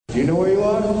Do you know where you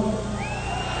are?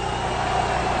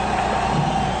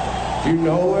 Do you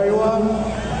know where you are?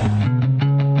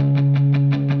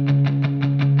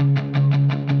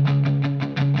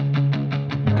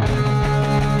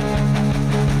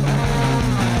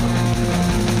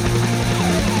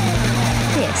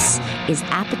 This is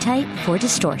Appetite for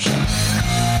Distortion.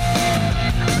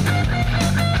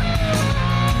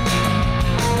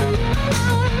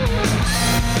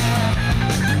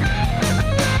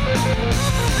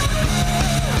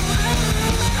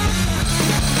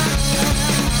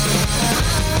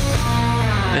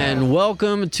 And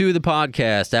welcome to the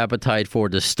podcast, Appetite for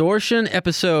Distortion,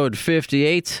 episode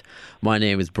 58. My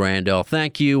name is Brandel.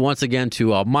 Thank you once again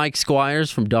to Mike Squires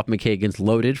from Duff McKagan's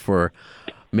Loaded for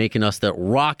making us that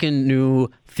rockin' new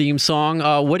theme song.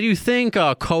 What do you think,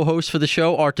 co-host for the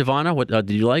show, Art Tivana? What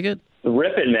did you like it?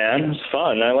 Ripping, man. It was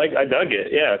fun. I dug it.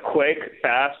 Yeah, quick,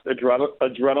 fast,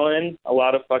 adrenaline, a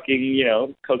lot of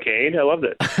fucking, cocaine. I loved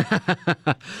it.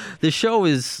 The show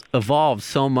has evolved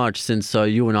so much since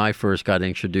you and I first got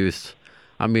introduced.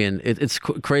 I mean, it's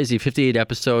crazy, 58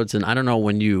 episodes, and I don't know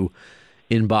when you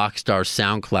inboxed our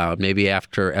SoundCloud, maybe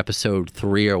after episode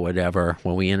 3 or whatever,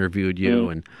 when we interviewed you,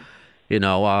 and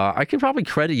I could probably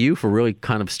credit you for really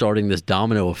kind of starting this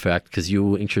domino effect because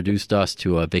you introduced us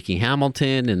to Vicky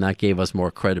Hamilton, and that gave us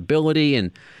more credibility.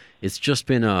 And it's just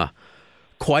been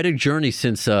quite a journey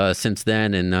since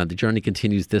then. And the journey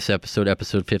continues this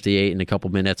episode 58. In a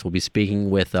couple minutes, we'll be speaking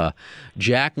with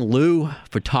Jack Liu,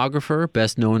 photographer,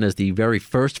 best known as the very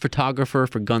first photographer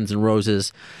for Guns N'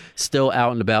 Roses, still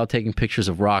out and about taking pictures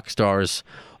of rock stars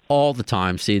all the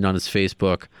time, seeing on his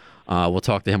Facebook. We'll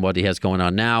talk to him what he has going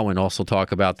on now, and also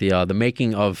talk about the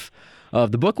making of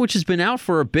the book, which has been out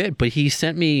for a bit, but he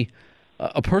sent me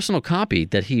a personal copy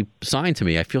that he signed to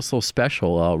me. I feel so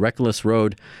special. Reckless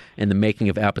Road and the Making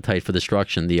of Appetite for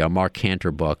Destruction, the Mark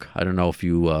Cantor book. I don't know if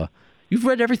you've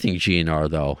read everything GNR,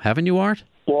 though. Haven't you, Art?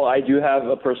 Well, I do have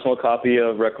a personal copy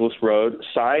of Reckless Road,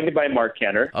 signed by Mark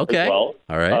Cantor as well.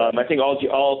 All right. I think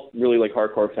all really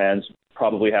hardcore fans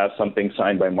probably have something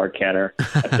signed by Mark Cantor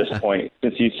at this point,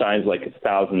 since he signs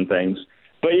 1,000 things.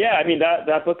 But yeah, I mean,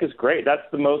 that book is great. That's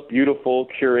the most beautiful,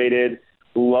 curated,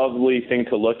 lovely thing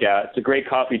to look at. It's a great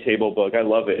coffee table book. I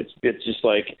love it. It's just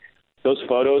those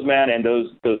photos, man, and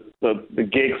the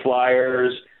gig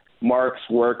flyers, Mark's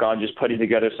work on just putting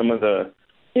together some of the,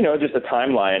 just a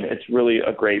timeline. It's really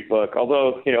a great book.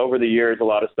 Although, over the years, a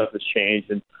lot of stuff has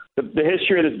changed, and the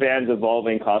history of this band's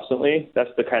evolving constantly. That's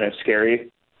the kind of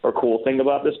scary or cool thing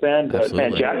about this band. But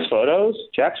man, Jack's photos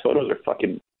are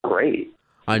fucking great.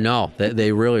 I know.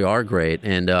 They really are great.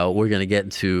 And we're going to get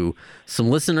into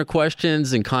some listener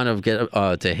questions and kind of get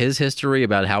to his history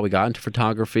about how we got into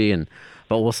photography.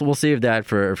 But we'll save that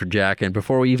for Jack. And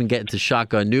before we even get into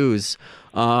Shotgun News,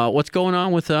 what's going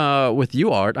on with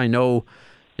you, Art? I know,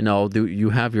 you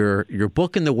have your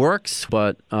book in the works,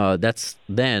 but that's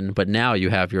then. But now you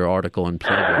have your article in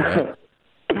Playboy, right?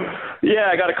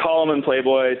 Yeah, I got a column in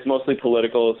Playboy. It's mostly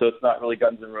political, so it's not really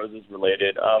Guns N' Roses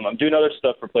related. I'm doing other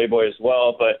stuff for Playboy as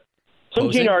well, but some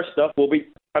GNR stuff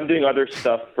I'm doing other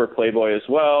stuff for Playboy as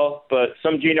well, but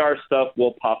some GNR stuff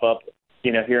will pop up,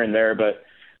 here and there. But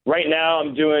right now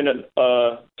I'm doing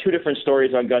 2 different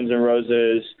stories on Guns N'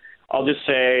 Roses. I'll just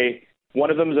say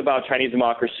one of them is about Chinese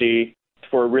democracy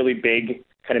for a really big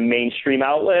kind of mainstream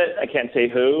outlet. I can't say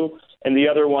who. And the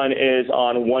other one is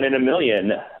on 1 in a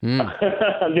Million.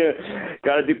 Got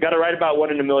to write about 1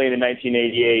 in a Million in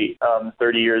 1988,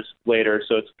 30 years later.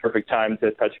 So it's a perfect time to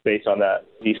touch base on the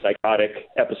psychotic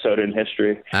episode in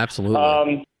history.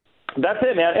 Absolutely. That's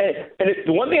it, man. Hey, and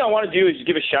the one thing I want to do is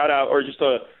give a shout out, or just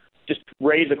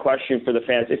raise a question for the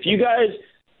fans. If you guys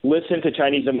listen to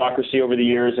Chinese democracy over the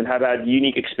years and have had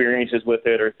unique experiences with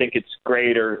it, or think it's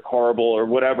great or horrible or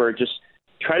whatever, just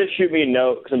try to shoot me a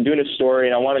note, because I'm doing a story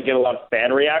and I want to get a lot of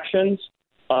fan reactions.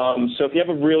 So if you have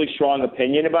a really strong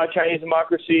opinion about Chinese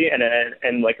democracy and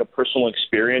a personal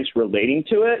experience relating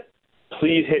to it,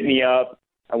 please hit me up.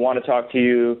 I want to talk to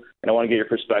you and I want to get your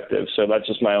perspective. So that's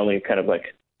just my only kind of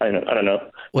I don't know.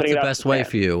 What's the best way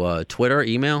for you? Twitter,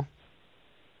 email?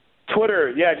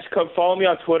 Twitter, yeah. Just come follow me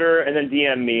on Twitter and then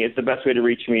DM me. It's the best way to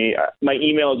reach me. My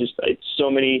email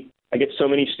I get so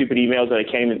many stupid emails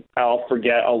that I'll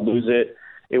forget, I'll lose it.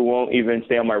 It won't even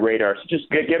stay on my radar. So just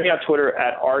get me on Twitter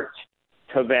at Art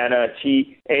Tivana,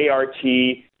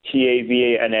 TARTTAVANA,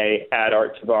 at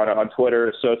Art Tivana on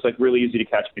Twitter. So it's really easy to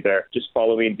catch me there. Just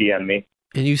follow me and DM me.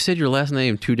 And you said your last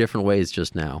name 2 different ways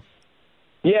just now.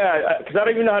 Yeah, because I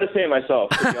don't even know how to say it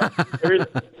myself.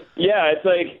 Yeah, it's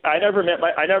I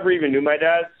never even knew my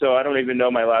dad, so I don't even know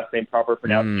my last name, proper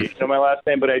pronunciation of my last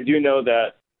name. But I do know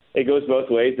that it goes both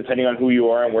ways depending on who you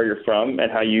are and where you're from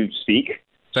and how you speak.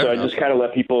 Fair So enough. I just kind of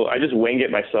I just wing it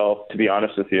myself, to be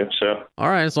honest with you. So. All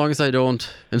right, as long as I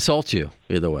don't insult you,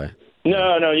 either way.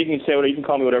 No, you can say whatever. You can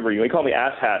call me whatever you want. You can call me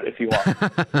asshat if you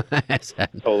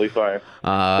want. Totally fine.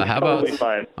 How about? Totally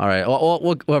fine. All right.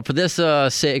 Well, for this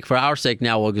sake, for our sake,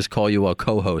 now we'll just call you a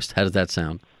co-host. How does that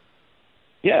sound?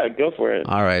 Yeah, go for it.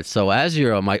 All right. So as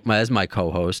you're my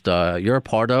co-host, you're a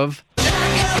part of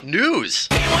news.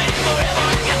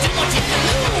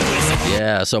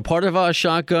 Yeah, so part of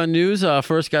Shotgun News,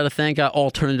 first got to thank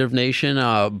Alternative Nation.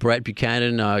 Brett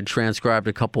Buchanan transcribed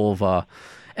a couple of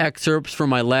excerpts from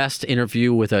my last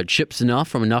interview with Chip Z'Nuff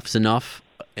from Enough's Enough.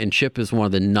 And Chip is one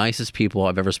of the nicest people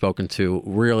I've ever spoken to.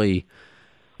 Really,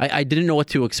 I didn't know what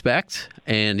to expect,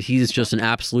 and he's just an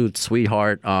absolute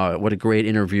sweetheart. What a great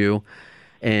interview.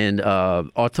 And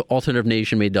Alternative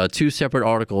Nation made 2 separate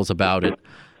articles about it.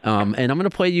 And I'm going to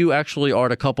play you, actually,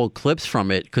 Art, a couple clips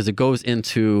from it because it goes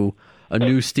into a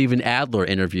new Steven Adler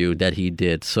interview that he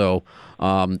did. So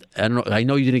I don't know. I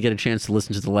know you didn't get a chance to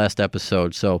listen to the last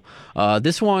episode. So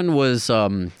this one was,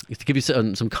 to give you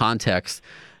some context,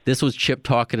 this was Chip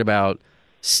talking about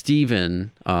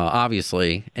Steven,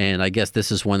 obviously, and I guess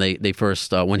this is when they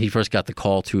first, when he first got the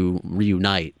call to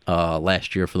reunite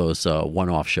last year for those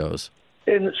one-off shows.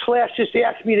 And Slash just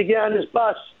asked me to get on his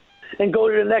bus and go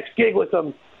to the next gig with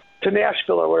him to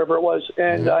Nashville or wherever it was.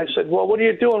 And I said, well, what are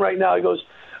you doing right now? He goes,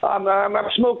 I'm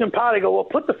smoking pot. I go, well,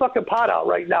 put the fucking pot out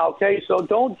right now, okay? So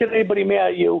don't get anybody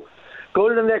mad at you. Go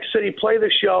to the next city, play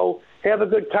the show, have a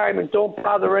good time, and don't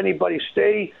bother anybody.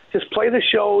 Just play the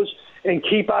shows and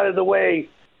keep out of the way.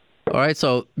 All right,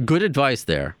 so good advice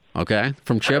there, okay,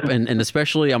 from Chip, and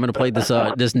especially I'm going to play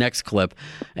this next clip,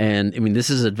 and I mean this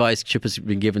is advice Chip has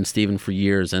been giving Steven for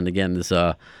years, and again this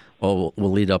will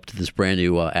lead up to this brand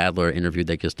new Adler interview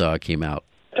that just came out.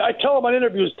 I tell him on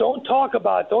interviews, don't talk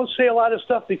about it, don't say a lot of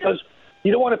stuff because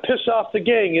you don't want to piss off the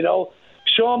gang, you know.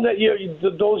 Show them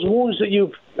that those wounds that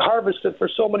you've harvested for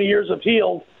so many years have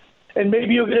healed, and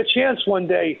maybe you'll get a chance one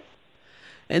day.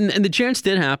 And the chance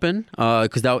did happen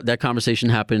because that conversation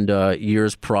happened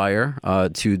years prior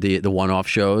to the one-off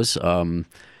shows in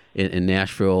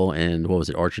Nashville and what was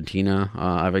it, Argentina,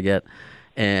 I forget.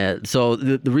 And so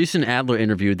the recent Adler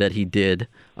interview that he did,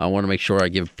 I want to make sure I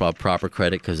give proper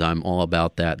credit because I'm all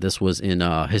about that. This was in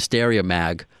Hysteria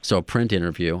Mag, so a print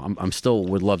interview. I'm still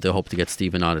would love to hope to get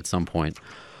Steven on at some point.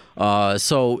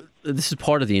 So this is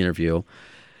part of the interview.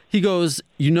 He goes,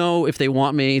 if they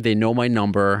want me, they know my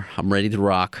number. I'm ready to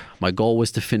rock. My goal was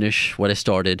to finish what I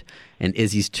started, and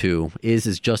Izzy's too. Iz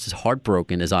is just as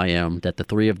heartbroken as I am that the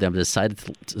 3 of them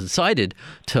decided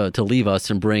to leave us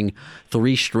and bring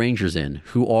 3 strangers in.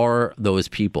 Who are those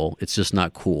people? It's just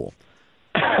not cool.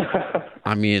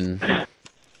 I mean,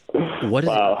 what is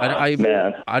wow,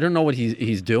 man. I don't know what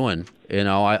he's doing.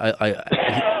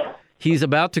 He's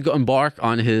about to embark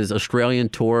on his Australian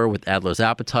tour with Adler's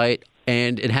Appetite.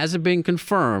 And it hasn't been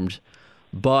confirmed,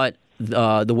 but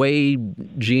the way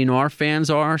GNR fans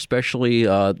are, especially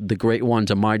the great ones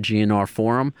on my GNR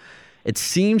forum, it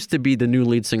seems to be the new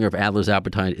lead singer of Adler's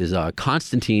Appetite is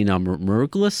Konstantin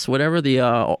Merglis, whatever,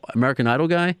 the American Idol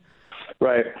guy.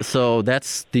 Right. So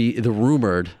that's the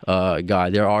rumored guy.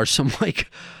 There are some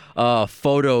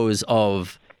photos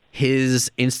of his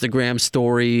Instagram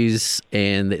stories,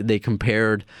 and they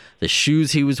compared the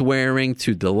shoes he was wearing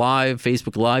to the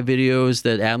Facebook Live videos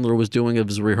that Adler was doing of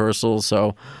his rehearsals.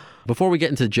 So before we get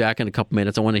into Jack in a couple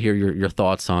minutes, I want to hear your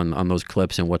thoughts on those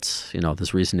clips and what's,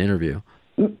 this recent interview.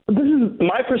 This is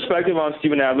my perspective on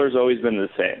Steven Adler has always been the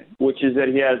same, which is that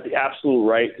he has the absolute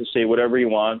right to say whatever he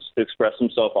wants, to express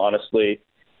himself honestly.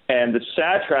 And the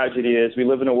sad tragedy is we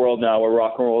live in a world now where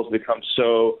rock and roll has become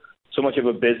so much of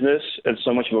a business and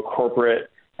so much of a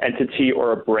corporate entity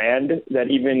or a brand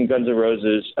that even Guns N'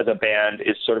 Roses as a band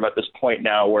is sort of at this point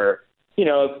now where,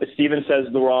 if Steven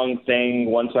says the wrong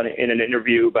thing once in an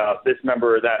interview about this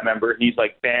member or that member, he's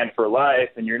like banned for life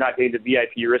and you're not getting the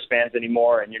VIP wristbands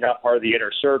anymore and you're not part of the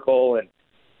inner circle. And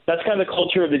that's kind of the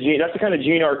culture of that's the kind of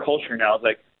GNR culture now. It's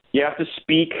like you have to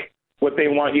speak what they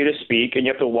want you to speak and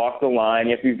you have to walk the line.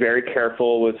 You have to be very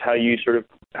careful with how you sort of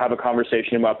have a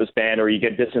conversation about this band or you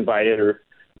get disinvited or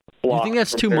blocked. You think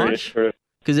that's too much?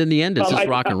 Because in the end, it's just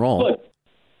rock and roll. Look,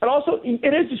 and also,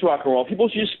 it is just rock and roll. People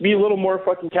should just be a little more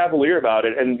fucking cavalier about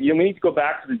it. And we need to go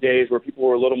back to the days where people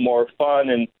were a little more fun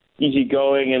and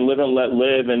easygoing and live and let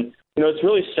live. And, it's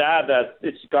really sad that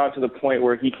it's gone to the point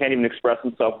where he can't even express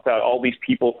himself without all these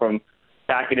people from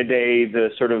back in the day, the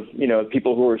sort of,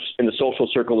 people who were in the social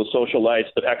circle, the socialites,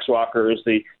 the ex-rockers,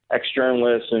 the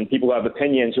ex-journalists, and people who have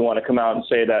opinions who want to come out and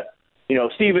say that,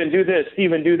 Steven, do this,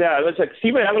 Steven, do that. It's like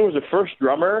Steven Adler was the first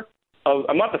drummer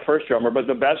I'm not the first drummer, but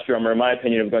the best drummer, in my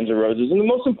opinion, of Guns N' Roses, and the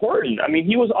most important. I mean,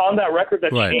 he was on that record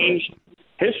that Right. changed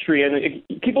history, and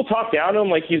people talk down to him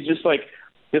like he's just like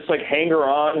this like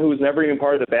hanger-on who was never even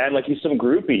part of the band, like he's some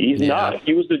groupie. He's not.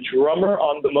 He was the drummer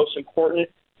on the most important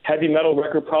heavy metal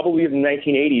record probably of the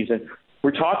 1980s, and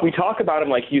we talk about him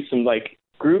like he's some like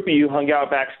groupie who hung out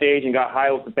backstage and got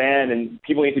high with the band, and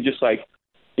people need to just like,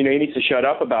 you know, he needs to shut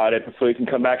up about it before he can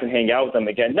come back and hang out with them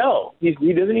again. No, he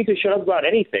doesn't need to shut up about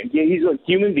anything. He's a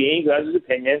human being who has his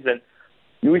opinions, and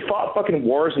we fought fucking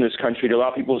wars in this country to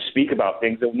allow people to speak about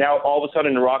things. And now all of a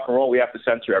sudden in rock and roll we have to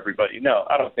censor everybody. No,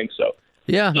 I don't think so.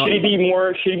 Yeah. No. Should he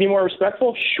be more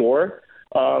respectful? Sure.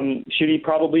 Should he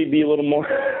probably be a little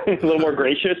more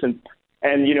gracious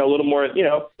and you know, a little more, you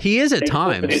know. He is at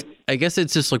times. I guess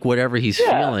it's just like whatever he's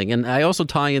feeling. And I also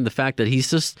tie in the fact that he's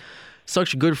just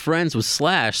such good friends with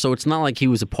Slash, so it's not like he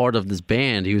was a part of this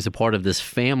band. He was a part of this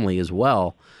family as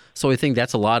well. So I think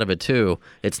that's a lot of it too.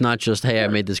 It's not just, hey, I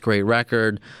made this great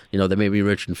record, you know, that made me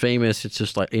rich and famous. It's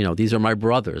just like, you know, these are my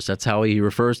brothers. That's how he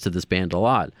refers to this band a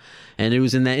lot. And it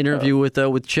was in that interview with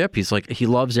Chip. He's like, he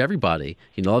loves everybody.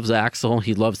 He loves Axl.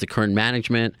 He loves the current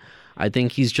management. I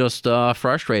think he's just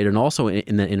frustrated. And also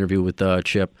in that interview with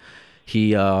Chip,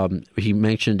 he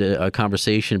mentioned a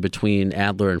conversation between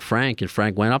Adler and Frank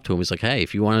went up to him. He's like, hey,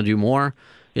 if you want to do more,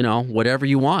 you know, whatever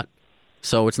you want.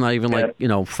 So it's not even like, you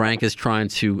know, Frank is trying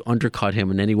to undercut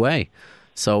him in any way.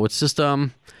 So it's just,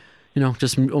 you know,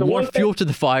 just more fuel to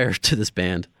the fire to this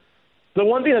band. The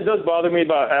one thing that does bother me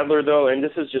about Adler, though, and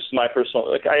this is just my personal,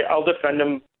 like, I'll defend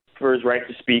him for his right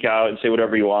to speak out and say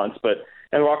whatever he wants,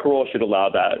 and rock and roll should allow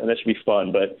that, and that should be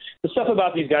fun. But the stuff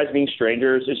about these guys being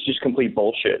strangers is just complete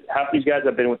bullshit. Half these guys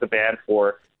have been with the band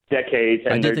for decades,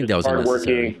 and they're just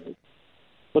hardworking.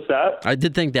 What's that? I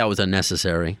did think that was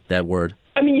unnecessary, that word.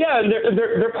 I mean, yeah,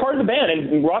 they're part of the band,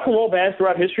 and rock and roll bands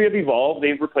throughout history have evolved.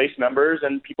 They've replaced members,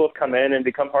 and people have come in and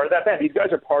become part of that band. These guys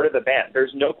are part of the band.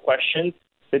 There's no question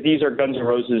that these are Guns N'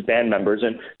 Roses band members.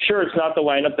 And sure, it's not the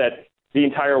lineup that the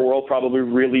entire world probably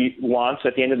really wants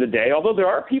at the end of the day. Although there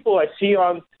are people I've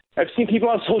seen people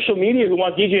on social media who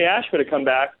want DJ Ashba to come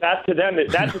back. That to them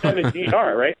is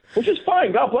GNR, right? Which is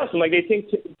fine. God bless them. Like, they think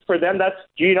for them that's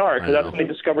GNR because that's when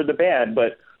they discovered the band.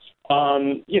 But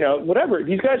you know, whatever.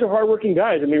 These guys are hardworking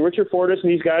guys. I mean, Richard Fortus and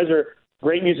these guys are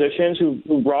great musicians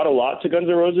who brought a lot to Guns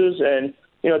N' Roses, and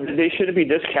you know, they shouldn't be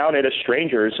discounted as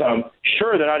strangers.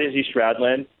 Sure, they're not Izzy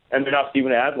Stradlin and they're not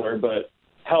Steven Adler, but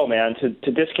hell, man,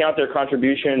 to discount their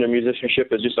contribution, their musicianship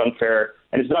is just unfair,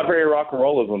 and it's not very rock and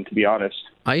roll of them, to be honest.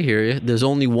 I hear you. There's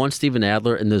only one Steven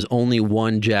Adler, and there's only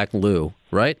one Jack Lew,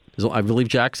 right? I believe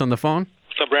Jack's on the phone.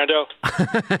 What's up,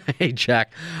 Brando? Hey,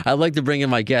 Jack. I'd like to bring in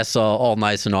my guests all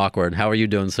nice and awkward. How are you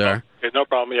doing, sir? Okay, no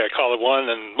problem. Yeah, call it one,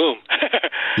 and boom.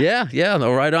 Yeah,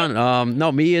 no, right on.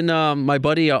 No, me and my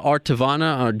buddy Art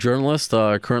Tavana, a journalist,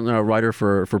 currently a writer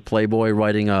for Playboy,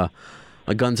 writing a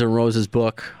Guns N' Roses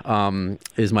book,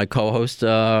 is my co-host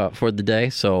for the day.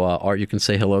 So, Art, you can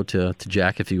say hello to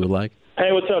Jack if you would like.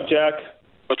 Hey, what's up, Jack?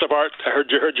 What's up, Art? I heard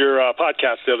your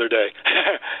podcast the other day.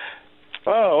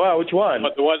 Oh, wow, which one?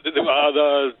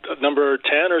 The number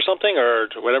 10 or something, or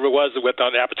whatever it was, with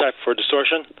on Appetite for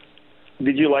Distortion.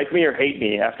 Did you like me or hate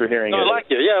me after hearing it? I like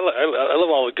you. Yeah, I love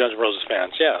all the Guns N' Roses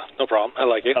fans. Yeah, no problem. I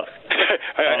like you. Oh.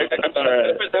 I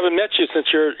haven't met you since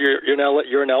you're in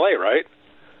LA, right?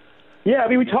 Yeah, I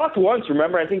mean, we talked once,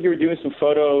 remember? I think you were doing some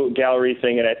photo gallery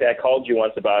thing, and I called you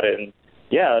once about it. And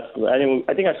yeah,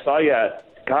 I think I saw you at,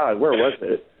 God, where was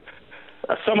it?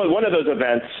 One of those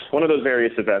events, one of those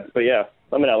various events. But yeah,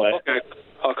 I'm in LA. Okay.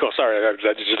 Oh, cool. Sorry, I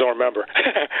just don't remember.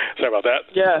 Sorry about that.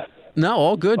 Yeah. No,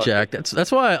 all good, Jack.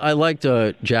 That's why I liked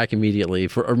Jack immediately.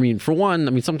 For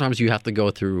one, sometimes you have to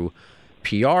go through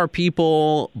PR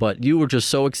people, but you were just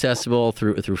so accessible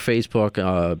through Facebook.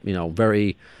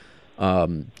 Very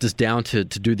just down to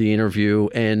do the interview.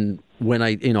 And when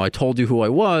I told you who I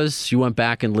was, you went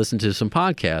back and listened to some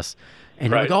podcasts. And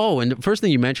you're like, oh, and the first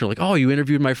thing you mentioned, like, oh, you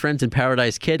interviewed my friends in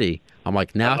Paradise Kitty. I'm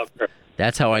like, now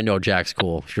that's how I know Jack's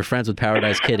cool. If you're friends with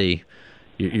Paradise Kitty,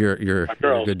 you're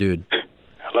a good dude.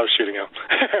 I love shooting him.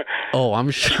 Oh, I'm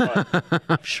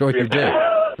sure you do.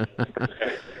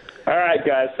 All right,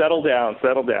 guys, settle down.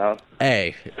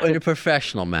 Hey, in a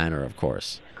professional manner, of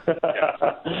course.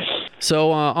 So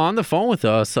on the phone with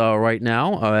us right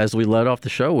now, as we led off the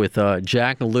show with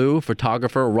Jack Lew,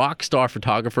 photographer, rock star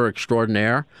photographer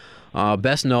extraordinaire.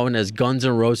 best known as Guns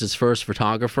N' Roses' first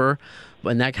photographer.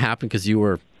 And that happened because you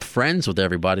were friends with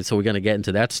everybody, so we're going to get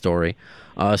into that story.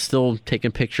 Still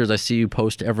taking pictures. I see you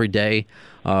post every day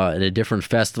at a different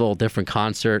festival, different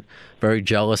concert. Very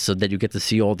jealous that you get to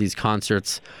see all these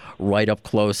concerts right up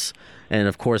close. And,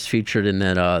 of course, featured in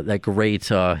that great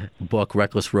book,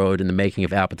 Reckless Road, in the Making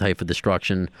of Appetite for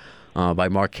Destruction by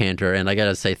Mark Cantor. And I got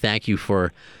to say thank you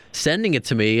for sending it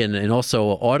to me and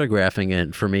also autographing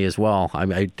it for me as well.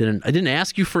 I didn't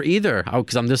ask you for either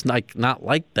because I'm just not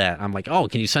like that. I'm like, oh,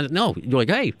 can you send it? No, you're like,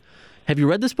 hey, have you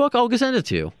read this book? I'll send it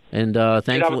to you. And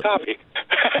thankfully, you have a copy.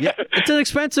 Yeah, it's an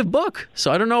expensive book,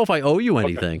 so I don't know if I owe you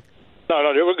anything.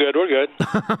 No, we're good. We're good.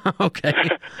 Okay.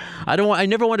 I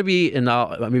never want to be, and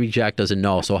maybe Jack doesn't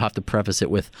know, so I'll have to preface it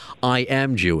with, I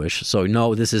am Jewish. So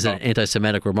no, this is an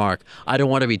anti-Semitic remark. I don't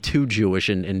want to be too Jewish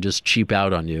and just cheap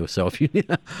out on you. So if you,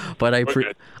 but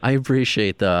I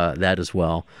appreciate that as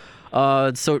well.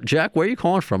 So Jack, where are you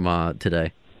calling from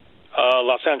today?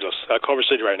 Los Angeles, Culver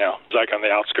City right now. It's like on the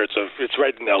outskirts of, it's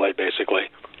right in LA basically.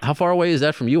 How far away is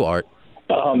that from you, Art?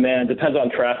 Oh man, depends on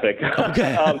traffic.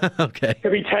 Okay. Okay.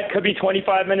 Could be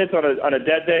 25 minutes on a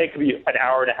dead day. Could be an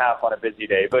hour and a half on a busy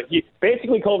day. But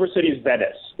basically, Culver City's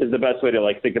Venice is the best way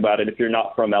to think about it if you're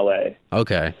not from LA.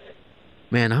 Okay.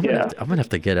 Man, I'm gonna have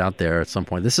to get out there at some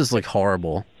point. This is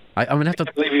horrible. I'm gonna have to. I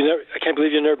can't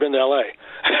believe you've never been to LA.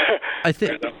 I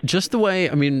think just the way.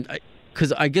 I mean,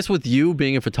 because I guess with you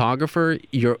being a photographer,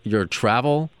 your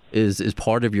travel is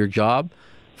part of your job.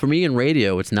 For me in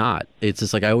radio, it's not. It's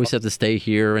just I always have to stay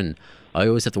here, and I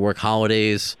always have to work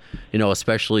holidays.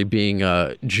 Especially being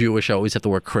Jewish, I always have to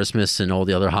work Christmas and all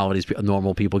the other holidays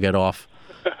normal people get off.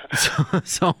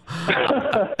 So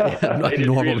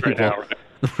normal people.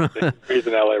 He's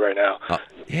in LA right now.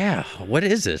 Yeah, what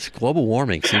is it? Global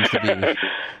warming seems to be.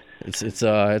 It's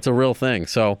a real thing.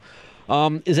 So,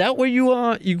 is that where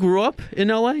you grew up in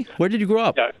LA? Where did you grow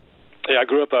up? Yeah, I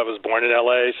grew up. I was born in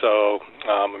LA, so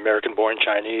American-born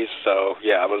Chinese. So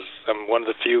yeah, I'm one of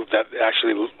the few that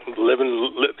actually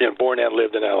born and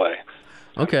lived in LA.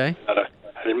 Okay. I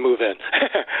didn't move in.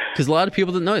 Because a lot of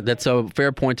people didn't know it. That's a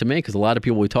fair point to make. Because a lot of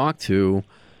people we talk to,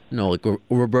 like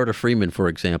Roberta Freeman, for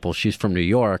example, she's from New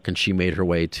York and she made her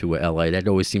way to LA. That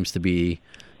always seems to be,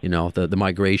 the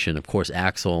migration. Of course,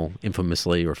 Axl,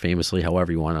 infamously or famously,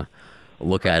 however you want to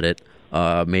look at it,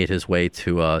 made his way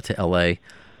to LA.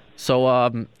 So,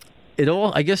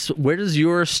 I guess, where does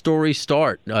your story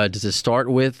start? Does it start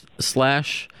with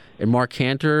Slash and Mark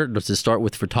Cantor? Does it start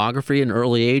with photography at an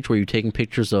early age? Were you taking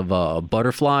pictures of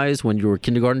butterflies when you were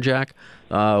kindergarten, Jack?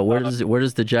 Where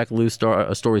does the Jack Lew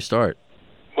story start?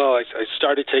 Well, I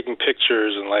started taking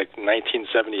pictures in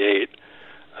 1978.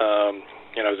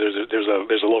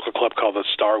 There's a local club called the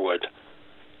Starwood.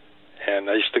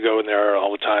 And I used to go in there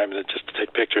all the time just to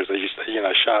take pictures.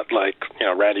 I shot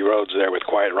Randy Rhoads there with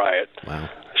Quiet Riot. Wow.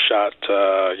 I shot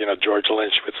George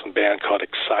Lynch with some band called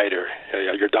Exciter.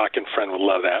 Your Dawkins friend would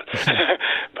love that.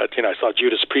 But I saw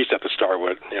Judas Priest at the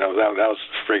Starwood. That was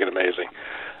friggin' amazing.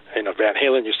 Van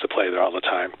Halen used to play there all the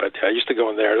time. But I used to go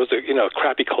in there. It was a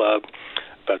crappy club,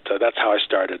 but that's how I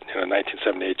started. In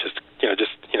 1978, just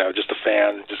a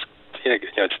fan, just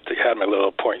had my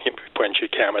little point and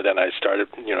shoot camera. Then I started,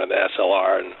 the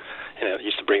SLR, and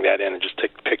used to bring that in and just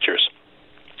take pictures.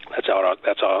 That's how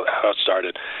it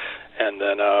started. And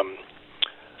then, I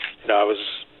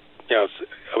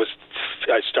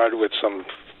started with some,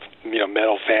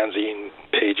 metal fanzine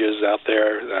pages out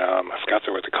there. I forgot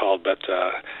what they're called, but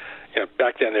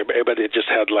back then everybody just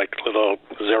had little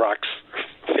Xerox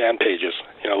fan pages,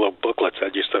 little booklets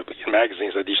that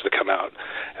magazines that used to come out,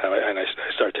 and I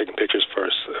started taking pictures for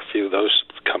a few of those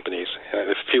companies,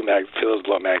 a few those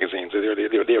little magazines. They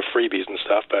were freebies and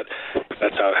stuff, but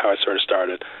that's how I sort of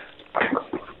started.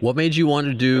 What made you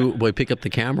want to pick up the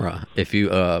camera? If you,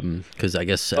 because I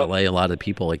guess LA, a lot of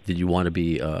people did you want to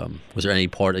be? Was there any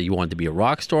part that you wanted to be a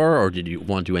rock star, or did you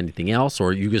want to do anything else,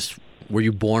 or were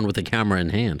you born with a camera in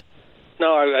hand?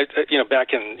 No, I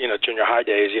back in junior high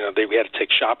days, we had to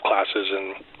take shop classes,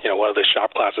 and one of the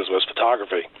shop classes was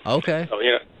photography. Okay. So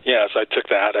so I took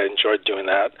that. I enjoyed doing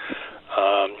that.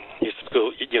 Used to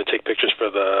go, take pictures for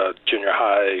the junior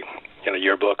high,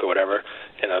 yearbook or whatever.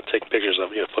 Taking pictures of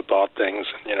football things,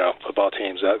 football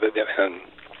teams, and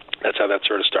that's how that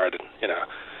sort of started.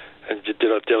 And did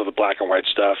the black and white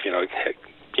stuff.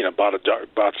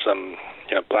 Bought some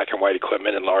black and white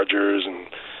equipment, enlargers, and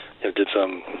did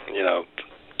some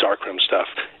darkroom stuff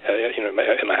in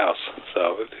my house.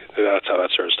 So that's how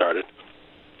that sort of started.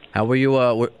 How were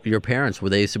you? Your parents, were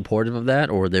they supportive of that,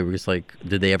 or they were just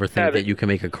did they ever think that you can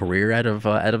make a career out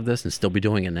of this and still be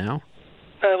doing it now?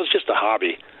 It was just a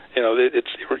hobby.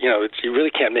 it's you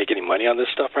really can't make any money on this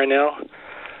stuff right now.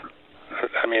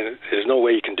 I mean, there's no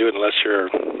way you can do it unless you're.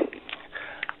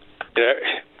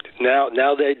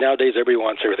 Nowadays, everyone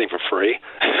wants everything for free.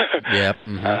 Yep.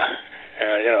 Mm-hmm.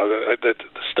 The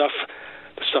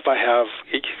stuff I have,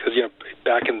 because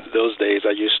back in those days,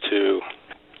 I used to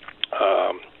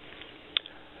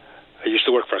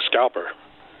work for a scalper,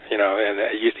 and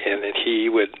he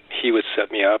would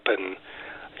set me up, and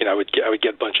I would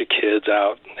get a bunch of kids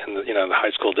out in the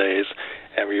high school days,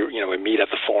 and we meet at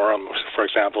the forum, for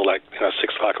example, like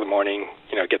 6:00 in the morning,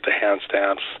 get the hand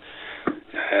stamps.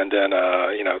 And then,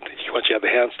 once you have the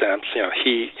hand stamps,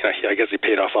 he I guess he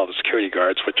paid off all the security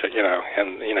guards, which,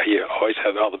 and he always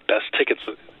had all the best tickets,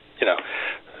 so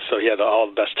he had all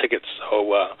the best tickets. So,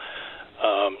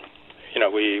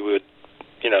 we would,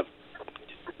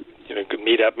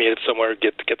 meet up somewhere,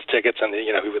 get the tickets, and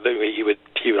he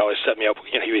would always set me up.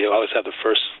 He would always have the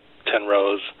first 10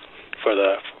 rows for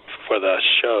the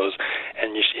shows,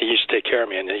 and he used to take care of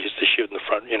me, and he used to shoot in the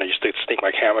front. Used to sneak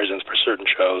my cameras in for certain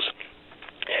shows.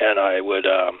 And I would,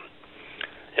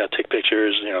 take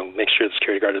pictures, make sure the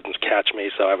security guard didn't catch me.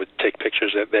 So I would take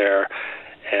pictures there,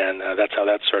 and that's how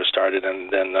that sort of started. And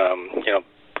then,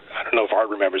 I don't know if Art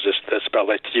remembers this. That's about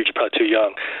like you're probably too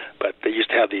young, but they used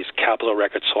to have these Capitol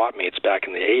Records swap meets back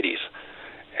in the '80s,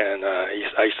 and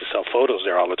I used to sell photos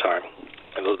there all the time.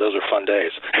 And those are fun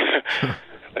days.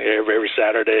 Every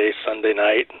Saturday, Sunday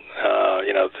night,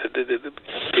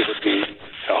 it would be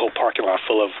a whole parking lot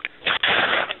full of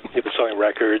people selling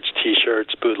records,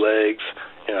 T-shirts, bootlegs,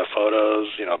 photos,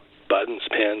 buttons,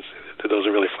 pins. Those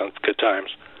are really fun, good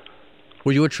times.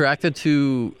 Were you attracted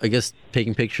to, I guess,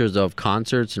 taking pictures of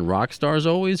concerts and rock stars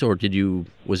always, or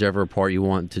was there ever a part you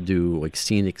wanted to do, like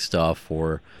scenic stuff,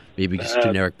 or maybe just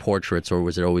generic portraits, or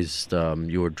was it always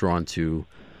you were drawn to,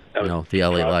 the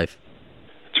LA life?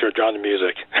 Sure, drawn to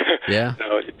music. Yeah.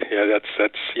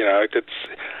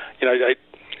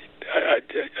 I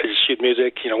just shoot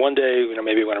music. One day,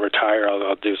 maybe when I retire,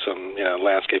 I'll do some,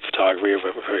 landscape photography if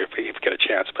I get a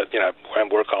chance. But I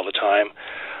work all the time.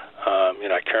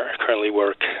 I currently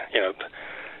work.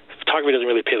 Photography doesn't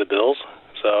really pay the bills,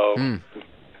 so.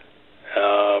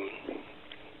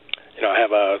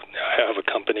 I have a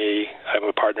company. I have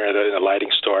a partner in a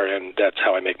lighting store, and that's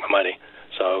how I make my money.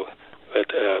 So,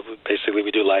 basically,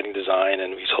 we do lighting design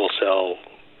and we wholesale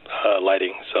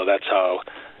lighting. So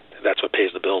that's what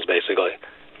pays the bills, basically.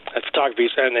 And photography,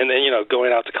 and then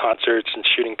going out to concerts and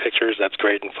shooting pictures, that's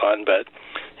great and fun. But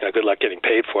good luck getting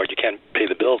paid for it. You can't pay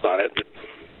the bills on it.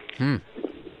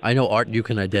 I know, Art, you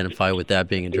can identify with that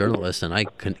being a journalist, and I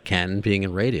can being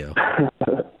in radio.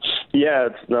 Yeah,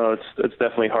 it's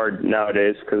definitely hard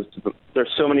nowadays because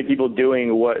there's so many people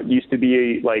doing what used to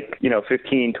be like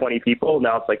 15, 20 people.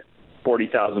 Now it's like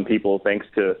 40,000 people, thanks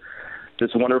to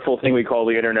this wonderful thing we call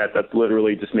the internet. That's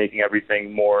literally just making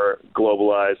everything more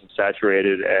globalized and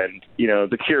saturated, and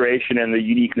the curation and the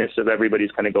uniqueness of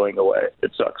everybody's kind of going away.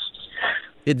 It sucks.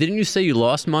 Yeah, didn't you say you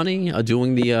lost money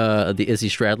doing the Izzy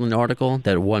Stradlin article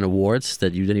that won awards?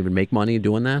 That you didn't even make money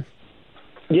doing that?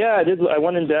 Yeah, I did. I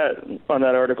went in debt on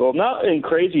that article. Not in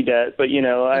crazy debt, but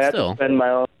I had to spend my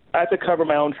own. I had to cover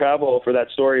my own travel for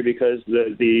that story because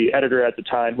the editor at the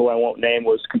time, who I won't name,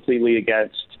 was completely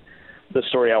against the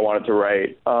story I wanted to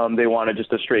write. They wanted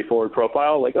just a straightforward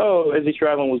profile, like, Izzy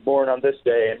Stradlin was born on this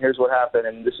day, and here's what happened,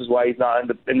 and this is why he's not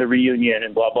in the reunion,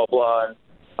 and blah blah blah. And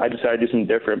I decided to do something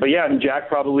different. But yeah, and Jack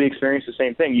probably experienced the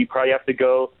same thing. You probably have to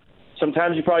go.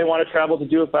 Sometimes you probably want to travel to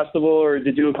do a festival or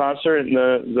to do a concert, and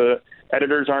the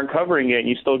editors aren't covering it, and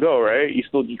you still go, right? You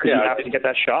have to get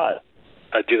that shot.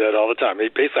 I do that all the time.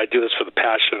 Basically, I do this for the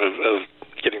passion of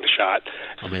getting the shot.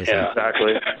 Amazing. Yeah.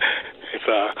 Exactly.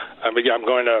 I'm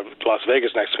going to Las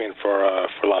Vegas next week for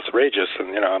Las Outrageous,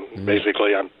 and I'm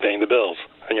paying the bills.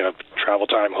 And, travel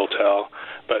time, hotel,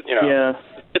 but yeah.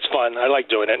 It's fun. I like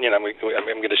doing it. I'm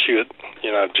going to shoot,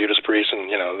 Judas Priest, and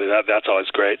that's always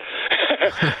great.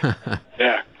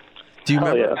 Yeah. Do you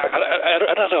remember? Yeah.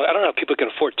 I don't know. I don't know if people can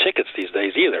afford tickets these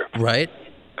days either. Right.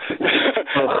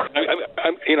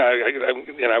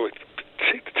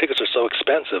 Tickets are so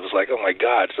expensive. It's like, oh my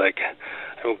God! It's like,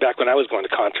 back when I was going to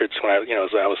concerts, when I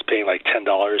was paying like $10,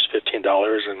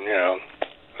 $15, and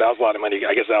that was a lot of money.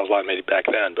 I guess that was a lot of money back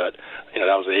then, but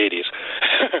that was the '80s.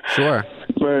 Sure.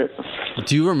 Right.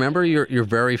 Do you remember your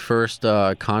very first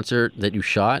concert that you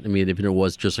shot? I mean, if it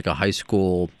was just like a high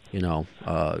school,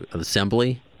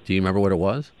 assembly. Do you remember what it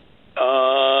was?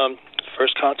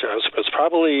 First concert was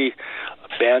probably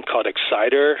a band called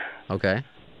Exciter. Okay.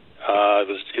 It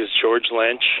was George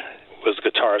Lynch was the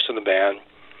guitarist in the band.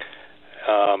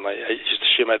 I used to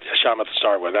shoot him at the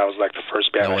Starwood. That was like the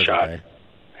first band I shot. Okay.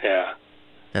 Yeah.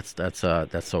 That's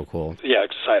so cool. Yeah,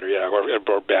 Exciter, yeah,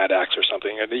 or Bad Axe or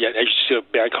something. And, yeah, I used to see a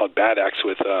band called Bad Axe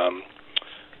with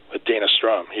Dana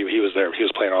Strum. He was there. He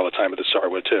was playing all the time at the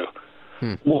Starwood too.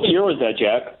 What year was that,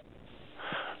 Jack?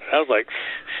 That was like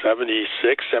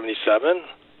 76, 77.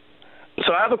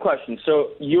 So I have a question.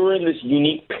 So you were in this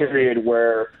unique period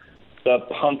where the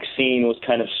punk scene was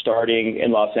kind of starting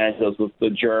in Los Angeles with the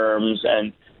Germs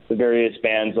and the various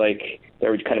bands, like they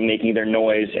were kind of making their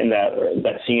noise in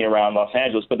that scene around Los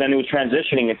Angeles. But then it was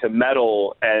transitioning into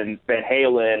metal and Van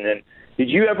Halen. And did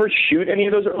you ever shoot any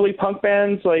of those early punk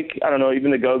bands, like, I don't know,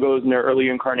 even the Go-Go's in their early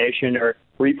incarnation, or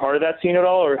were you part of that scene at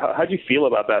all, or how'd you feel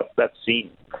about that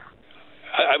scene?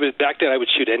 I was back then. I would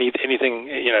shoot anything.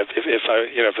 You know, if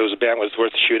it was a band was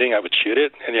worth shooting, I would shoot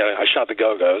it. And I shot the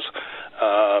Go-Go's,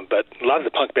 but a lot of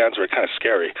the punk bands were kind of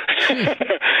scary.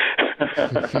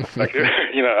 Like,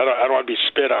 I don't want to be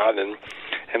spit on, and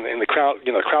the crowd.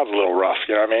 The crowd's a little rough.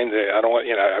 You know what I mean? I don't want.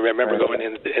 I remember going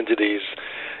into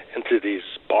these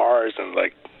bars and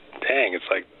like, dang, it's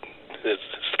like. It's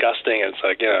disgusting. It's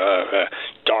like,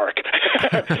 dark.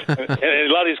 And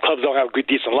a lot of these clubs don't have good,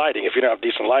 decent lighting. If you don't have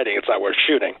decent lighting, it's not worth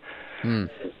shooting.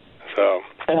 So.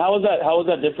 And how was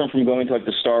that different from going to like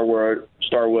the Starwood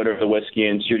or the Whiskey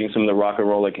and shooting some of the rock and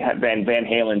roll, like Van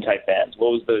Halen type bands?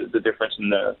 What was the difference in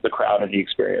the crowd and the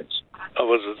experience? It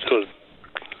was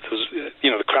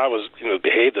the crowd was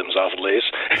behaved themselves at least.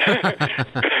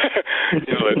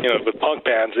 With punk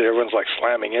bands, everyone's like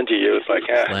slamming into you. It's like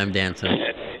slam dancing.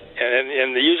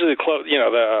 And usually the club,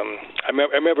 I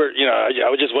remember,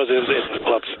 I just wasn't into the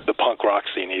clubs, the punk rock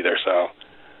scene either. So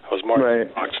I was more in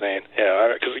the rock scene.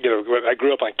 Yeah, because I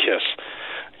grew up on Kiss.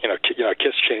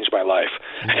 Kiss changed my life.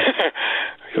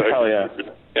 Hell yeah.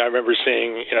 I remember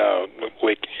seeing,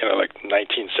 like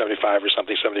 1975 or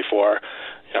something, 74.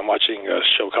 I'm watching a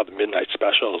show called The Midnight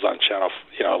Special. It was on channel,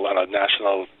 on a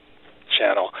national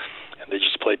channel, and they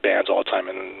just played bands all the time.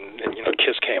 And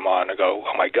Kiss came on. I go,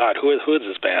 oh my God, who is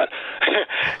this band?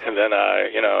 And then I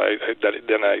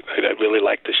really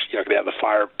liked this. They had the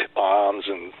fire bombs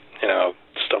and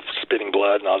stuff, spitting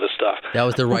blood and all this stuff. That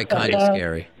was the right kind of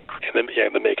scary. And then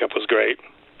the makeup was great.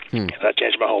 And that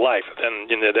changed my whole life. Then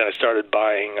I started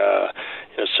buying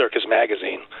Circus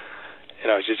magazine.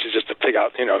 Just to pick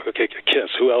out, okay, Kiss.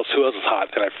 Who else is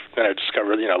hot? Then I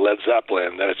discovered, Led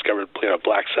Zeppelin. Then I discovered,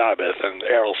 Black Sabbath and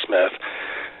Aerosmith.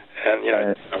 And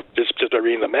just by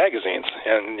reading the magazines,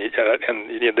 and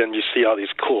then you see all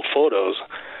these cool photos,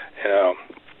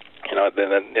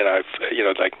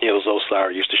 like Neil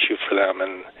Zoslauer used to shoot for them,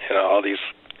 and all these.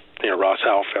 Ross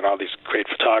Half and all these great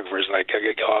photographers, and I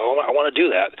want to do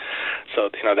that. So,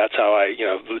 that's how I,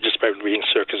 just by reading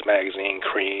Circus Magazine,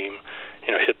 Cream,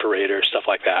 Hit Parader, stuff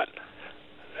like that.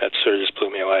 That sort of just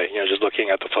blew me away, just looking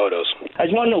at the photos. I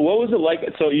just want to know, what was it like?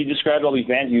 So you described all these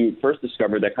bands you first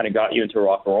discovered that kind of got you into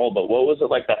rock and roll, but what was it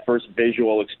like, that first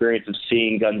visual experience of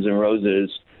seeing Guns N'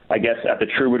 Roses, I guess, at the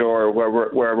Troubadour or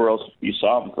wherever else you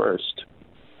saw them first?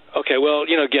 Okay, well,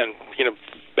 again,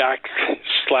 back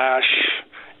Slash...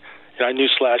 I knew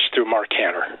Slash through Mark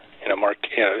Canner. Mark,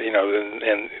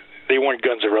 and they weren't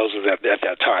Guns N' Roses at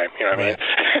that time. You know what I mean?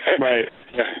 Right.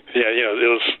 Yeah. It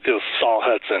was Saul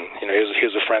Hudson. He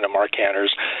was a friend of Mark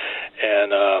Canner's,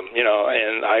 and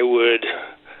and I would,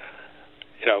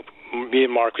 me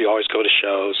and Mark, we always go to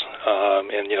shows,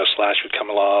 and Slash would come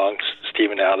along,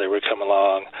 Stephen Adler would come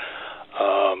along,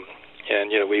 and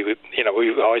we would,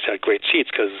 we always had great seats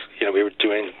because we were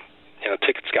doing.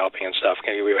 Ticket scalping and stuff.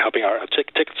 We were helping our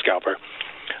ticket scalper.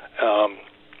 I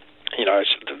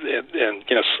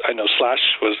know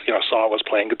Slash was, Saul was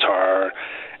playing guitar,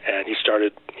 and he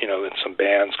started, in some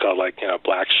bands called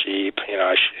Black Sheep.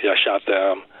 I shot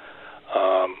them.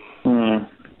 And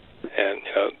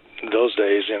those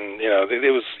days, and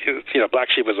it was Black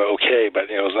Sheep was okay, but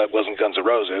it wasn't Guns N'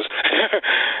 Roses.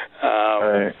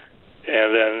 Right.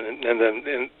 And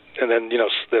then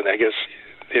I guess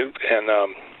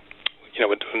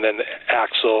and then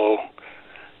Axl,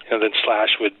 then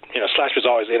Slash would, Slash was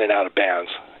always in and out of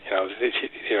bands,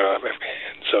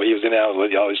 so he was in and out of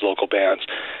all these local bands,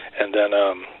 and then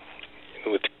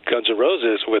with Guns N'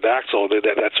 Roses, with Axl,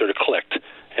 that sort of clicked,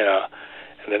 and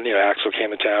then Axl came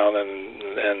to town, and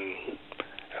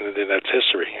then that's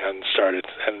history, and started,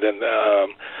 and then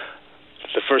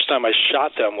the first time I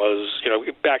shot them was,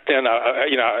 back then, I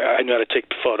knew how to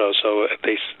take photos, so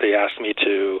they asked me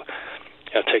to.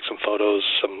 Take some photos,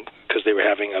 because they were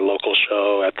having a local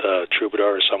show at the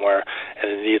Troubadour or somewhere, and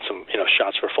they needed some,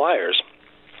 shots for flyers.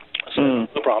 So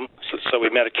no problem. So we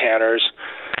met at Canner's,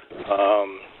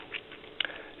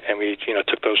 and we,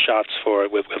 took those shots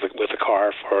with a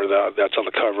car for that's on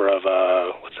the cover of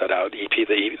what's that out? EP,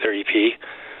 their EP.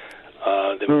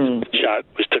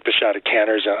 We took the shot at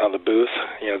Canners on the booth.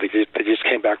 They just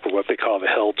came back from what they call the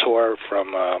Hell Tour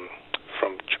from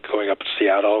going up to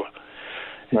Seattle.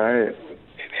 Right.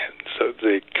 So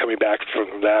they coming back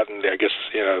from that, and I guess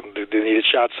they needed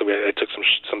shots, so I took some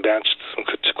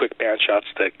quick band shots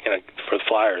for the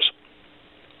Flyers.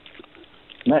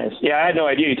 Nice. Yeah, I had no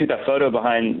idea you took that photo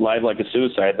behind Live Like a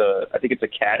Suicide. I think it's a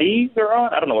Caddy they're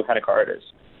on. I don't know what kind of car it is.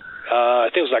 I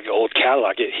think it was like an old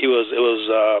Cadillac. It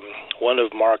was one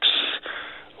of Mark's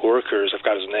workers. I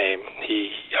forgot his name.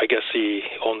 I guess he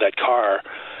owned that car,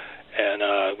 and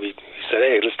we said,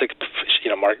 "Hey, let's take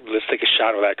Mark, let's take a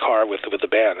shot of that car with the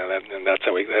band," and that's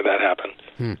how that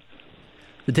happened.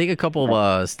 To take a couple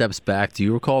of steps back, do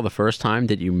you recall the first time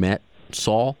that you met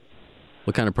Saul?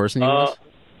 What kind of person he was?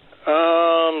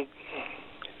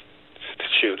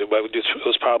 Shoot, it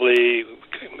was probably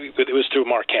through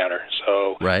Mark Canner.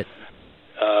 So right.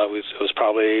 It was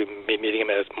probably me meeting him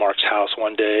at Mark's house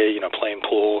one day, playing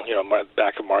pool.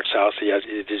 Back at Mark's house, he'd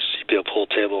be a pool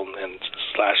table, and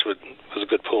Slash was a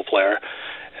good pool player,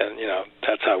 and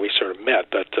that's how we sort of met.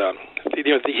 But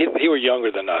he were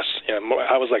younger than us.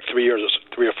 I was like 3 or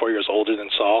 4 years older than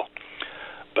Saul.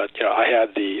 But I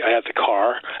had the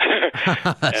car.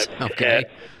 That's okay.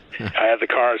 I had the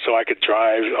car so I could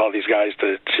drive all these guys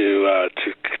to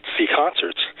see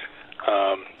concerts.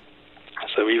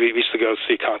 So we used to go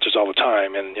see concerts all the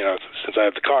time, and since I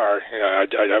had the car, I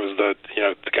was the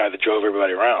guy that drove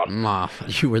everybody around.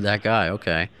 You were that guy,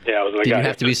 okay. Yeah, I was the guy. Did you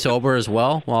have to be sober as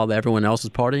well while everyone else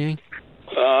is partying?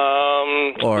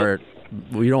 Or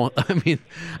we don't. I mean,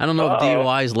 I don't know if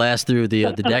DUIs last through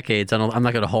the decades. I'm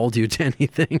not going to hold you to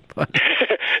anything, but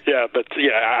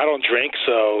I don't drink,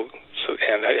 so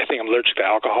and I think I'm allergic to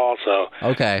alcohol, so.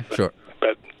 Okay, sure.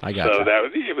 But I got so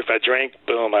that if I drink,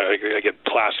 boom, I get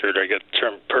plastered or I get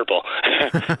turned purple.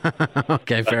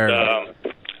 Okay, fair enough.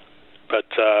 But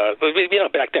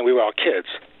back then we were all kids.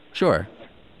 Sure.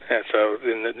 And so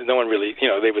no one really,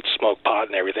 they would smoke pot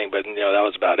and everything, but that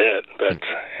was about it. But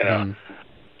and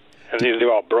they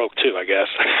were all broke too, I guess.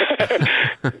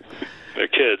 They're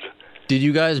kids. Did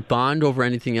you guys bond over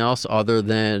anything else other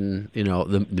than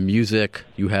the music?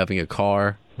 You having a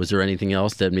car? Was there anything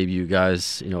else that maybe you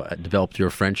guys developed your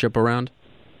friendship around?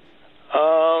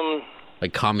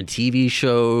 Like common TV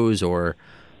shows or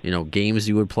games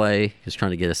you would play. Just trying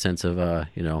to get a sense of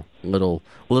little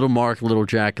Mark, little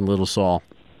Jack, and little Saul.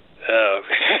 No,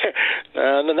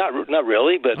 not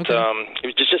really, but okay. It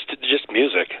was just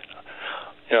music.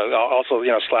 Also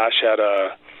Slash had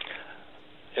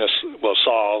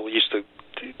Saul used to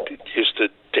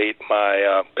date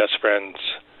my best friend's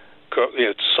girl.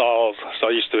 Saul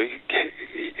used to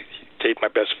date my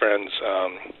best friend's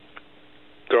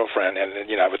girlfriend, and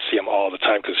I would see him all the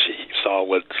time because Saul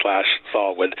would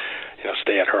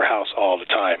stay at her house all the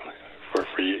time for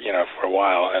a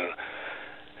while, and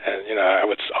I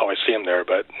would always see him there,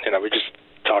 but we just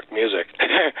talked music.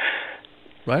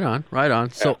 Right on.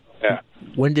 So. Yeah.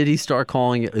 When did he start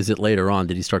calling? Is it later on?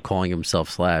 Did he start calling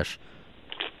himself Slash?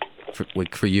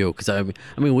 For you, because I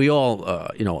mean, we all,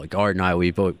 like Art and I,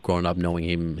 we've both grown up knowing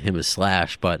him as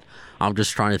Slash. But I'm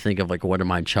just trying to think of like one of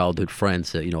my childhood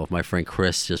friends. If my friend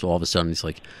Chris just all of a sudden he's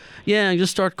like, "Yeah,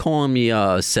 just start calling me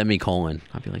semicolon."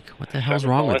 I'd be like, "What the hell's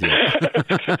wrong with you?"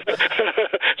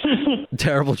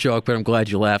 Terrible joke, but I'm glad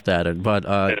you laughed at it. But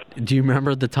do you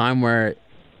remember the time where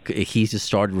he just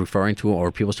started referring to him,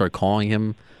 or people started calling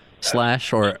him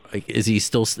Slash, or is he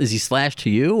Slash to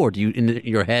you, or do you in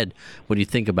your head when you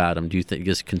think about him, do you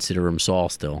just consider him Saul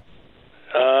still?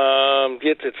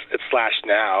 It's Slash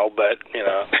now, but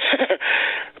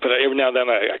but every now and then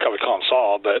I would call him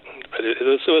Saul, but it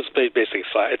was basically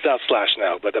Slash. It's not Slash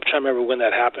now, but I'm trying to remember when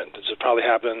that happened. It probably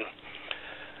happened.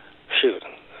 Shoot,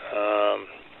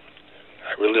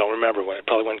 I really don't remember when.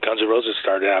 Probably when Guns N' Roses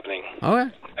started happening.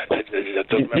 Okay.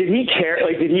 Did he care?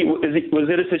 Like, was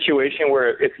it a situation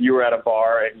where if you were at a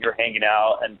bar and you're hanging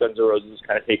out and Guns N' Roses was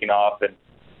kind of taking off and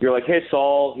you're like, "Hey,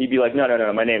 Saul," he'd be like,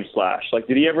 "No, my name's Slash." Like,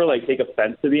 did he ever take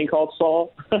offense to being called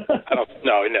Saul?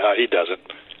 No, he doesn't.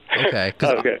 Okay,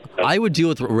 because I would deal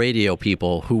with radio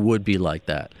people who would be like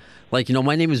that. Like,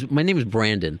 my name is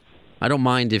Brandon. I don't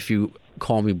mind if you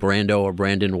call me Brando or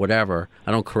Brandon, whatever.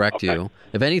 I don't correct you.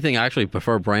 If anything, I actually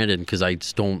prefer Brandon because I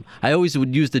always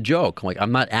would use the joke. Like,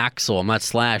 I'm not Axel, I'm not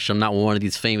Slash, I'm not one of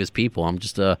these famous people. I'm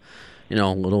just a,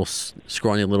 little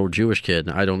scrawny little Jewish kid.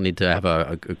 I don't need to have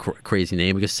a crazy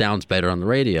name because it sounds better on the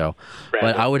radio.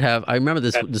 Brandon. But I remember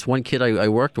this one kid I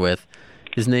worked with,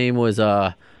 his name was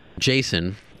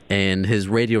Jason, and his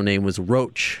radio name was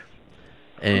Roach.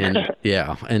 And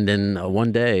and then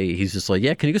one day he's just like,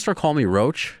 "Yeah, can you just start calling me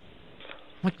Roach?"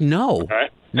 I'm like, "No." All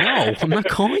right. No, I'm not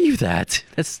calling you that.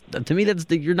 To me,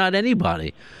 you're not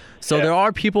anybody. So there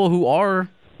are people who are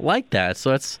like that. So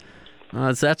that's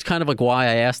kind of like why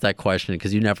I asked that question,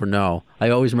 because you never know. I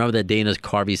always remember that Dana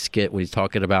Carvey skit when he's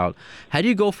talking about how do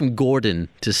you go from Gordon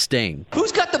to Sting?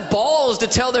 Who's got the balls to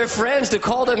tell their friends to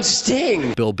call them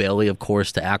Sting? Bill Bailey, of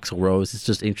course, to Axl Rose. It's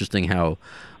just interesting how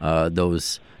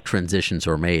those transitions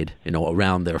are made,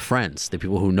 around their friends, the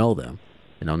people who know them,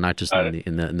 not just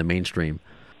in the mainstream.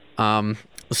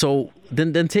 So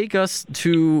then take us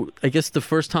to, I guess, the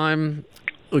first time,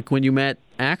 like when you met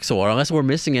Axl, or unless we're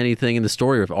missing anything in the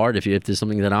story of Art, if there's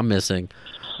something that I'm missing,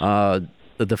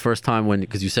 the first time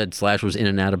because you said Slash was in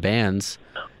and out of bands,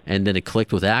 and then it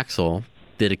clicked with Axl.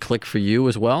 Did it click for you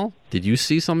as well? Did you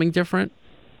see something different?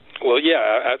 Well,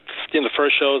 yeah. In the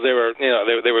first shows, they were,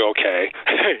 they were okay.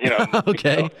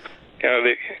 Okay.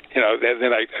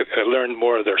 Then I learned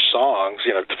more of their songs.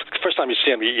 The first time you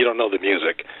see them, you don't know the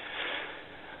music.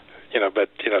 But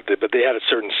they had a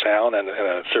certain sound and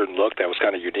a certain look that was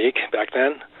kind of unique back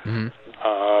then. Mm-hmm.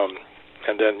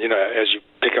 And then as you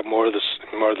pick up more of the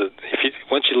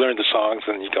once you learn the songs,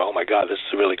 then you go, oh my God, this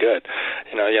is really good.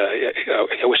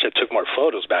 I wish I took more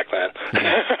photos back then.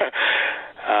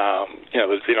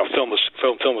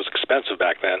 Film was expensive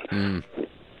back then. Mm.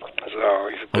 So,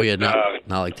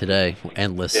 not like today,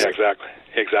 endless. Yeah,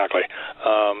 exactly.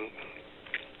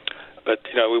 But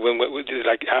when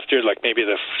like after like maybe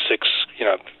the six,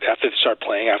 after they start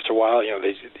playing, after a while,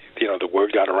 they, the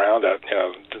word got around that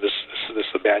this is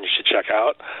the band you should check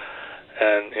out,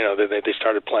 and they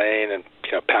started playing and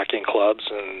packing clubs,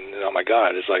 and oh my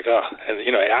God, it's like and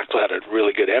Axl had a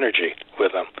really good energy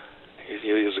with him.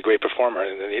 He was a great performer,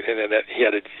 and he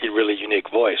had a really unique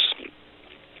voice,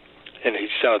 and he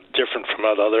sounded different from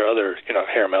other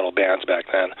hair metal bands back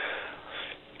then.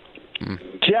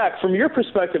 Jack, from your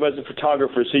perspective as a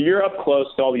photographer, so you're up close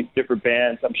to all these different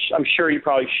bands. I'm sure you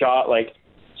probably shot like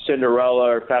Cinderella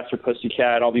or Faster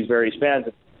Pussycat, all these various bands.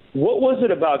 What was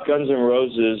it about Guns N'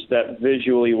 Roses that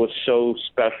visually was so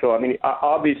special? I mean,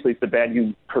 obviously it's the band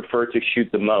you prefer to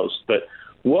shoot the most, but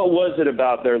what was it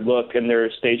about their look and their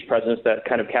stage presence that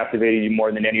kind of captivated you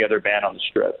more than any other band on the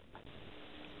Strip?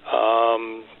 I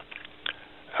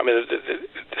mean,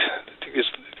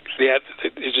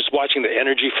 it's just watching the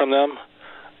energy from them.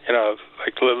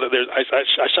 Like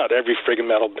I shot every friggin'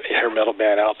 hair metal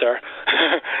band out there,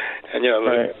 and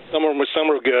right. some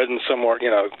were good and some were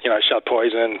I shot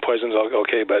Poison. Poison's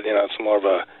okay, but it's more of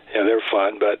a they were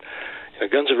fun. But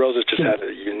Guns N' Roses just had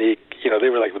a unique. They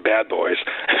were like the bad boys.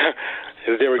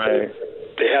 They were. Right.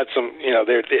 They had some.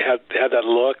 They had that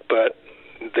look, but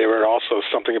they were also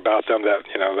something about them that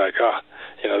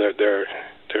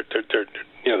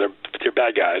they're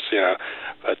bad guys,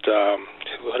 But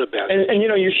what a band! And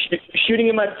you're shooting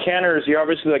them at Canners. You're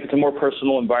obviously it's a more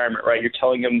personal environment, right? You're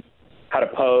telling them how to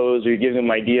pose, or you're giving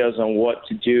them ideas on what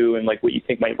to do and what you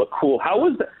think might look cool. How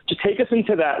was that? Just take us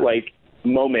into that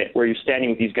moment where you're standing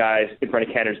with these guys in front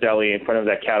of Canner's Deli, in front of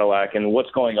that Cadillac, and what's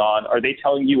going on? Are they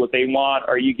telling you what they want?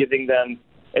 Are you giving them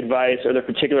advice? Are there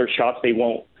particular shots they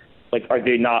won't? Are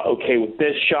they not okay with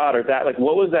this shot or that?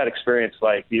 What was that experience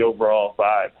like, the overall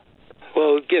vibe?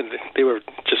 Well, again, they were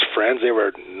just friends. They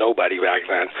were nobody back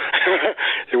then.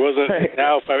 It wasn't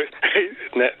now.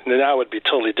 Now it would be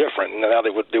totally different. Now they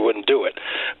wouldn't do it.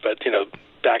 But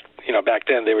back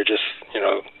then they were just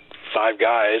five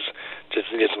guys just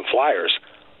to get some flyers.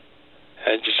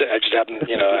 I just happened.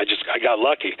 I got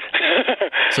lucky.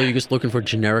 So you're just looking for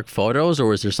generic photos,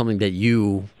 or is there something that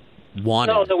you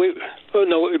wanted?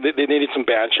 No, they needed some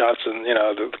band shots, and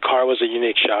the car was a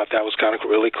unique shot. That was kind of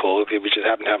really cool. We just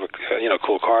happened to have a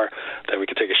cool car that we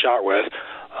could take a shot with.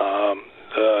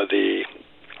 The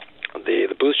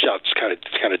booth shot's kind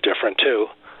of different too.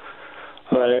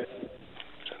 Right.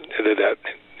 That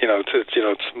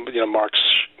it's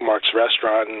Mark's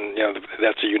restaurant, and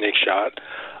that's a unique shot.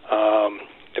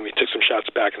 And we took some shots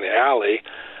back in the alley.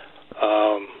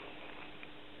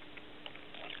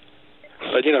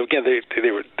 But again,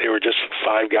 they were just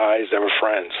five guys that were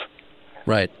friends.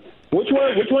 Right. Which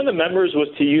one of the members was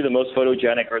to you the most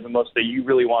photogenic, or the most that you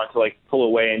really wanted to pull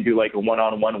away and do a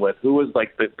one-on-one with? Who was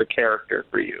the character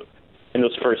for you in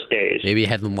those first days? Maybe you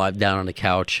had them lie down on the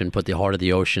couch and put the Heart of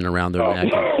the Ocean around their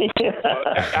neck.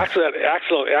 Axl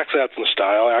had some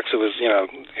style. Axl was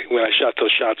when I shot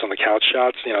those shots on the couch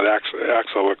shots,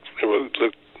 Axl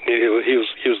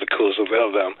he was the coolest of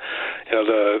them.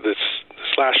 The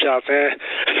Slash shots,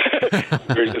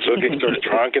 just looking sort of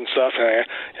drunk and stuff,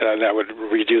 and I would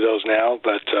redo those now.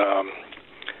 But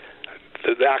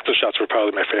the Axl shots were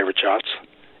probably my favorite shots.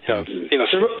 Steven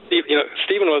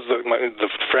was the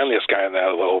friendliest guy in that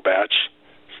whole batch.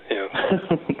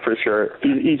 for sure.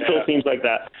 He still seems like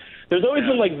that. There's always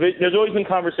been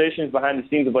conversations behind the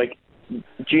scenes of like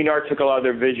GNR took a lot of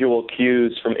their visual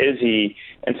cues from Izzy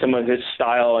and some of his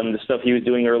style and the stuff he was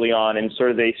doing early on, and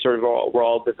they were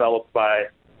all developed by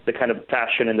the kind of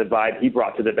fashion and the vibe he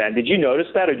brought to the band. Did you notice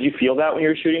that, or did you feel that when you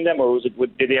were shooting them, or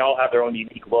did they all have their own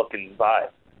unique look and vibe?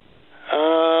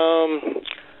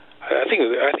 I think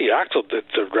Axl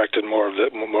directed more of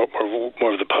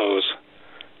the pose.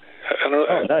 I don't know.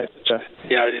 Oh, nice. Okay.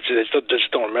 Yeah, I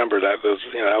just don't remember that. That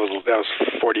was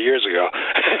 40 years ago.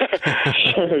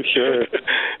 Sure.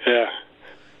 Yeah.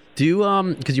 Do you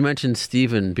because you mentioned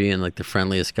Steven being like the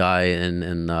friendliest guy,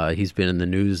 and he's been in the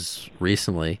news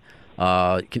recently.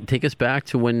 Can you take us back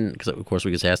to when? Because of course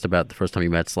we just asked about the first time you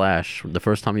met Slash. The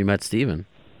first time you met Steven.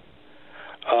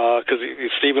 Because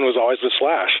Steven was always the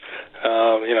Slash.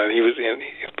 He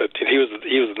was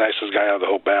the nicest guy out of the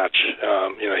whole batch.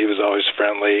 He was always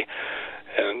friendly,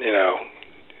 and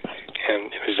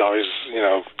he's always,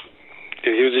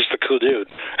 he was just a cool dude.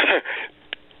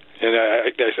 And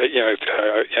I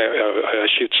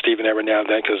shoot Steven every now and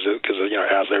then because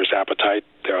as there's Appetite,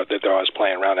 they're always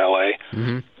playing around LA,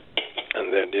 and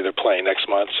then they're playing next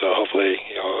month. So hopefully,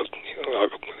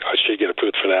 I should get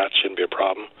approved for that. Shouldn't be a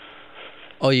problem.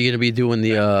 Oh, you're going to be doing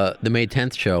the May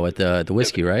 10th show at the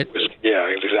Whiskey, right? Yeah,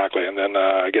 exactly. And then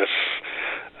I guess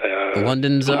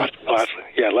London's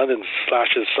London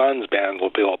Slash's son's band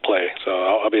will play, so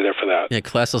I'll be there for that. Yeah,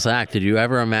 Classless Act. Did you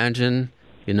ever imagine,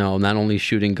 not only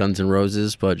shooting Guns N'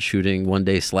 Roses, but shooting one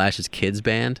day Slash's kids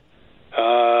band?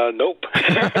 Nope.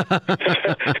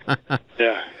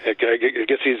 Yeah, I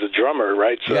guess he's a drummer,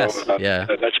 right? So yes. Yeah.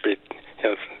 That should be,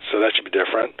 so that should be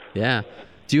different. Yeah.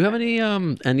 Do you have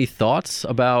any thoughts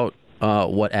about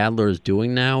what Adler is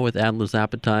doing now with Adler's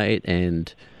Appetite?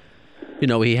 And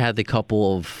he had the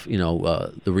couple of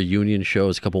the reunion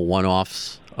shows, a couple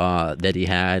one-offs that he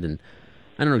had, and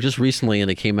I don't know, just recently, and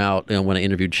it came out when I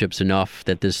interviewed Chips Enough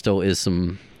that there still is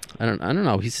some. I don't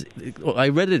know. I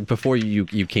read it before you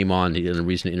came on in a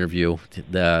recent interview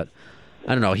that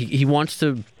I don't know. He wants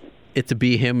it to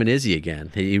be him and Izzy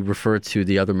again. He referred to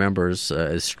the other members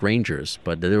as strangers,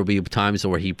 but there will be times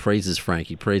where he praises Frank,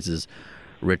 he praises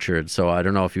Richard. So I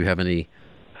don't know if you have any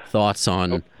thoughts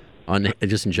on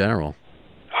just in general.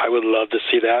 I would love to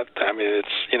see that. I mean,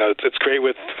 it's great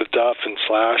with Duff and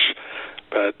Slash,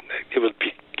 but it would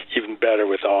be even better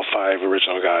with all 5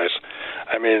 original guys.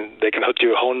 I mean, they can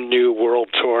do a whole new world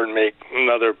tour and make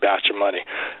another batch of money.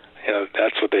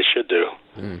 That's what they should do.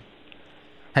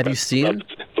 Have you seen? I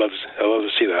love to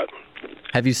see that.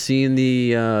 Have you seen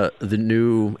the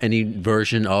new any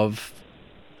version of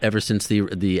ever since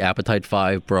the Appetite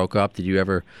 5 broke up? Did you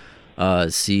ever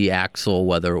see Axl,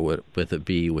 whether it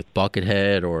be with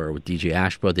Buckethead or with DJ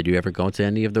Ashba? Did you ever go to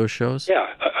any of those shows? Yeah,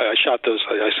 I shot those.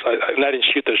 I didn't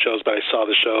shoot those shows, but I saw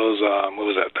the shows. What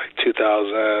was that? Like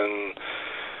 2000.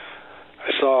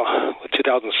 I saw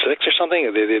 2006 or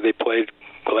something. They played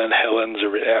Glen Helen's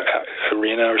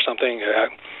Arena or something. That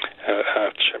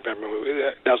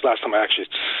was the last time I actually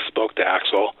spoke to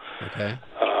Axl. Okay.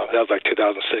 That was like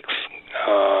 2006.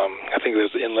 I think it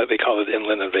was they call it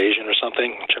Inland Invasion or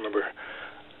something. I can't remember.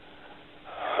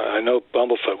 I know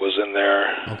Bumblefoot was in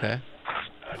there. Okay.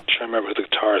 I'm trying to remember who the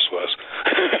guitarist was.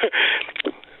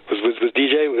 was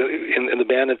DJ in the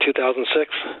band in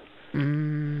 2006?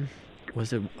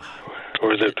 Was it? Or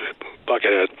was it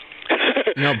Buckethead?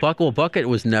 No, Bucket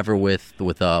was never with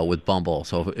Bumble.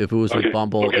 So if it was with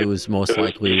Bumble, it was most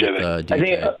likely with DJ. I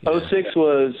think 06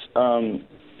 was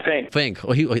Fink. Fink.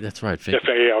 Oh, that's right. Fink.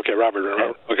 Yeah, okay, Robin.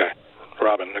 Okay.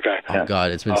 Oh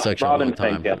God, it's been such a long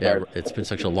time. Fink, it's been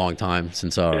such a long time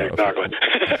since exactly.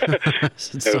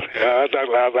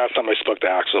 Last time I spoke to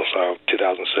Axl, so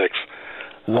 2006.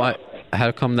 What?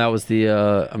 How come that was the?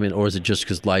 Or is it just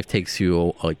because life takes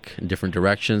you like in different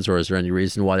directions, or is there any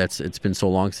reason why it's been so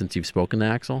long since you've spoken to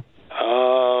Axl?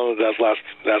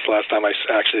 That's last time I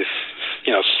actually,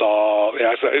 saw.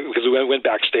 Yeah, because we went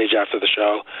backstage after the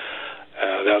show.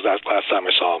 That was the last time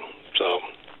I saw him. So,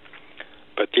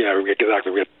 but yeah,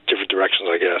 exactly. We got different directions,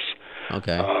 I guess.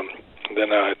 Okay.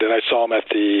 Then I saw him at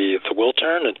the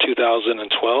Wiltern in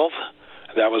 2012.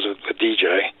 That was a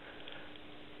DJ.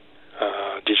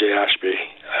 DJ Ashba.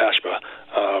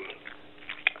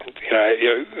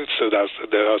 So that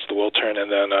was the Wiltern,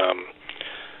 and then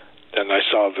I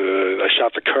shot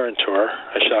the Current tour.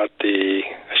 I shot the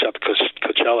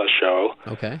Coachella show.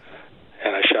 Okay.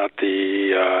 And I shot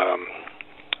the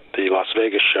Las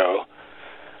Vegas show.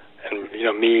 And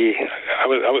I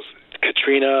was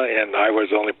Katrina, and I was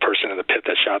the only person in the pit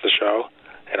that shot the show.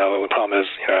 And the problem is,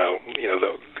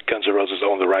 the Guns N' Roses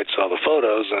own the rights to all the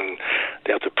photos, and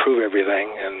they have to prove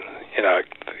everything. And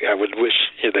I would wish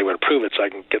they would approve it so I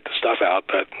can get the stuff out.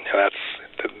 But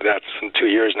that's in 2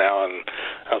 years now, and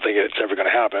I don't think it's ever going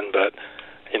to happen. But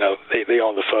they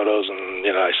own the photos, and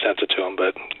I sent it to them.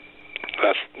 But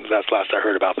that's last I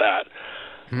heard about that.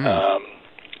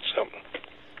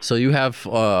 So you have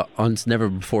never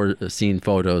before seen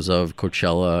photos of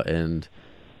Coachella and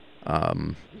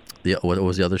what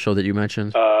was the other show that you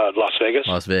mentioned? Las Vegas.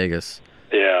 Las Vegas.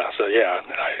 Yeah. So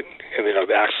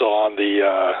Axel on the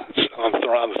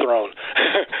throne.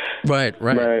 Right.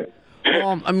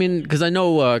 Well, I mean, because I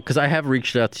know, because I have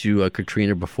reached out to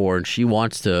Katrina before, and she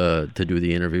wants to do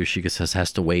the interview. She just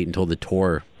has to wait until the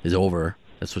tour is over.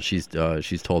 That's what she's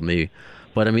told me.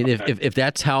 But I mean, if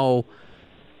that's how,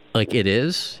 like, it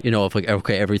is, if like,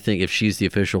 okay, everything, if she's the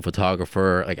official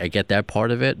photographer, like, I get that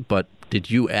part of it. But did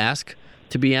you ask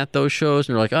to be at those shows?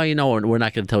 And they're like, oh, we're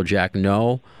not going to tell Jack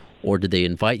no, or did they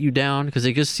invite you down? Because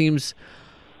it just seems,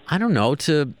 I don't know,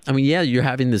 yeah, you're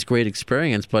having this great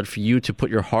experience, but for you to put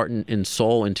your heart and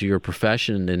soul into your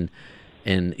profession and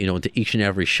into each and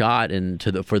every shot, and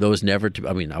for those never to,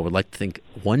 I mean, I would like to think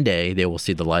one day they will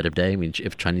see the light of day. I mean,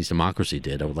 if Chinese Democracy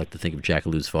did, I would like to think if Jack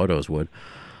Lou's photos would.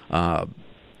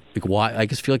 Like, why? I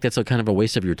just feel like that's a kind of a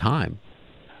waste of your time.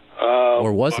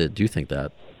 Or was it? Do you think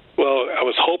that? Well, I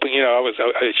was hoping,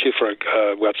 I shoot for a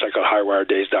website called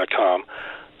highwiredays.com.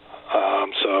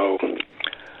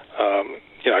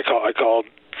 I called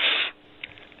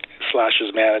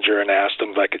Slash's manager and asked him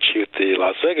if I could shoot the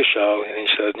Las Vegas show, and he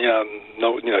said,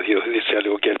 no, he said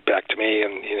he'll get back to me,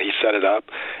 and he set it up,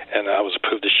 and I was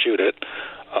approved to shoot it.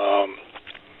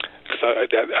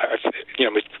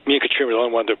 Me and Katrina were the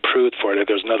only one that approved for it.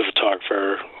 There was another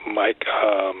photographer, Mike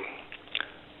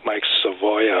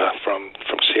Savoya from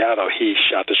Seattle. He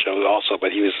shot the show also,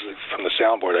 but he was from the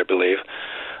soundboard, I believe.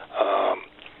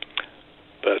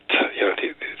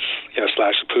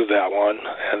 Slash approved that one,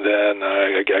 and then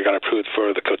I got approved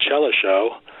for the Coachella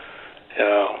show,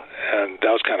 and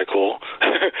that was kind of cool,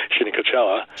 shooting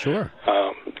Coachella. Sure.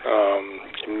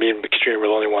 Me and Katrina were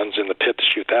the only ones in the pit to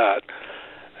shoot that,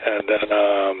 and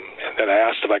then I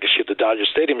asked if I could shoot the Dodger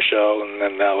Stadium show, and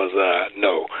then that was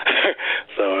no.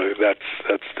 So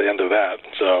that's the end of that.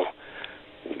 So.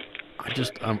 I'm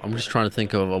just trying to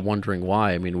think of wondering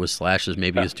why. I mean, was Slashes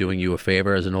maybe just doing you a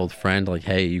favor as an old friend, like,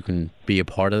 hey, you can be a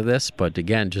part of this, but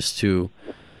again, just to,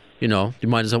 you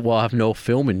might as well have no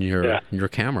film in your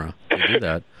camera to do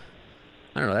that.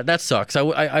 I don't know. That sucks.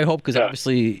 I hope, because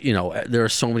obviously, there are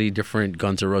so many different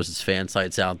Guns N' Roses fan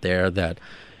sites out there that,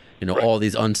 all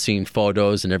these unseen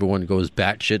photos, and everyone goes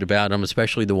batshit about them,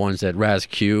 especially the ones that Raz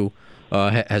Q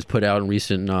has put out in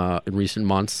recent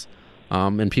months.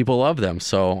 And people love them.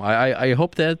 So I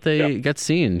hope that they get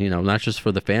seen, not just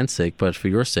for the fans' sake, but for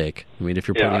your sake. I mean, if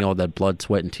you're putting all that blood,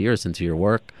 sweat, and tears into your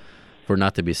work for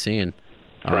not to be seen.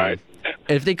 Right.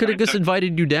 If they could have just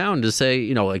invited you down to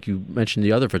say, like you mentioned,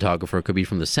 the other photographer could be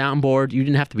from the soundboard. You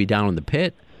didn't have to be down in the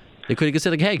pit. They could have just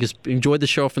said, like, hey, just enjoy the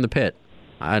show from the pit.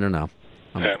 I don't know.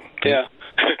 Yeah.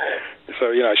 So,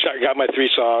 I got my 3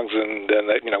 songs, and then,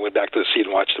 went back to the seat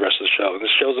and watched the rest of the show. And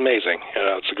this show's amazing.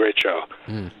 It's a great show.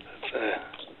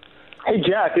 Hey,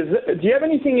 Jack, do you have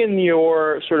anything in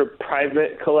your sort of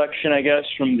private collection, I guess,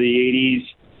 from the 80s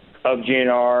of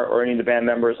GNR or any of the band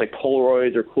members, like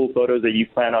Polaroids or cool photos that you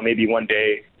plan on maybe one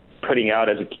day putting out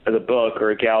as a book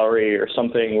or a gallery or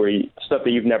something, stuff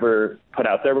that you've never put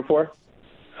out there before?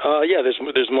 Yeah,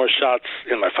 there's more shots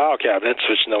in my file cabinets,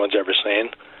 which no one's ever seen.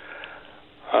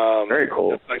 Very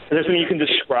cool. Is there something you can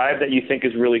describe that you think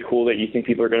is really cool that you think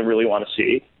people are going to really want to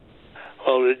see?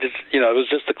 Well, it was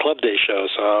just the Club Day shows.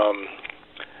 I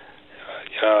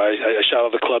shot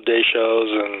all the Club Day shows,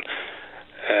 and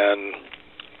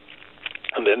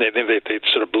then they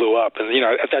sort of blew up. And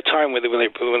at that time when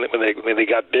they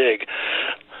got big,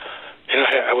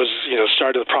 I was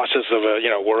started the process of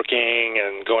working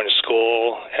and going to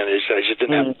school, and I just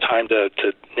didn't have time to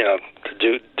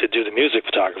do the music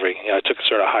photography. I took a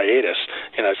sort of hiatus.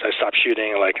 I stopped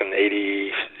shooting like in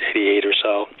 88 or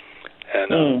so,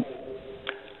 and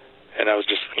I was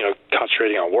just,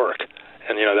 concentrating on work.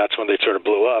 And, that's when they sort of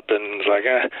blew up, and it's like,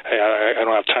 I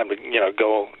don't have time to,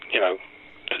 go,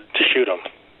 to shoot them.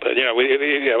 But,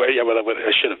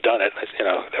 I should have done it.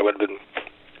 That would have been,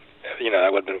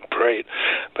 that would have been great.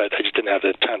 But I just didn't have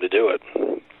the time to do it.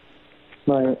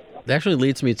 Right. That actually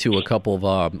leads me to a couple of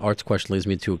Art's question leads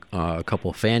me to a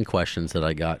couple of fan questions that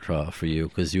I got for you,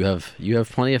 because you have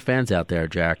plenty of fans out there,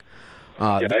 Jack.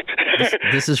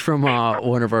 This is from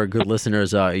one of our good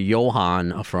listeners,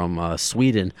 Johan from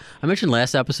Sweden. I mentioned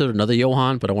last episode another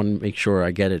Johan, but I want to make sure I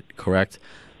get it correct.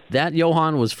 That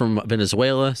Johan was from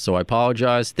Venezuela, so I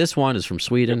apologize. This one is from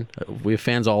Sweden. We have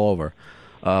fans all over.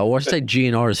 or I should say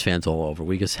GNR's fans all over.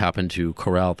 We just happened to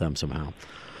corral them somehow.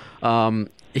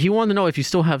 He wanted to know if you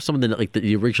still have some of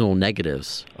the original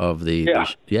negatives of the.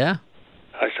 Yeah.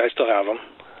 I still have them.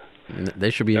 They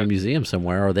should be in a museum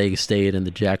somewhere, or they stayed in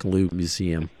the Jack and Lou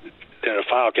Museum. In a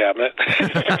file cabinet.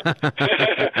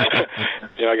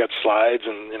 I got slides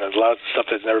and there's a lot of stuff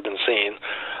that's never been seen.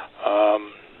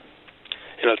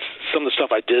 Some of the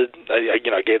stuff I did,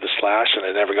 I gave the Slash and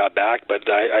I never got back, but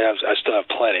I still have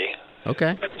plenty.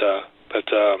 Okay. But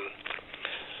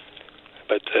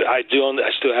I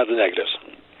still have the negatives.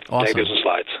 Awesome. Negatives and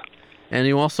slides. And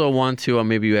you also want to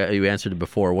maybe you answered it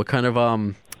before. What kind of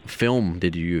film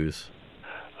did you use?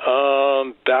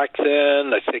 Back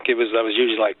then, I think I was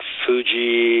using like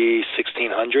Fuji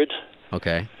 1600.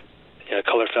 Okay.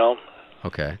 Color film.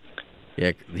 Okay.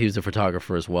 Yeah, he was a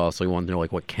photographer as well, so he wanted to know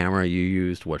what camera you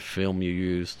used, what film you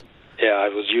used. Yeah, I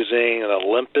was using an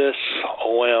Olympus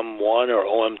OM1 or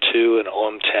OM2 and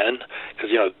OM10 because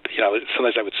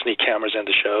sometimes I would sneak cameras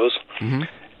into shows, and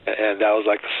that was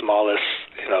like the smallest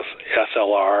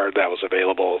SLR that was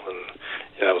available, and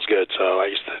that was good. So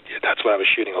that's what I was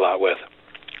shooting a lot with.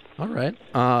 All right.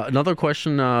 Another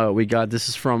question we got. This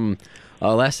is from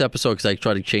last episode because I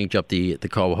try to change up the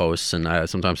co-hosts, and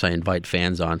sometimes I invite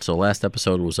fans on. So last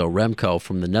episode was Remco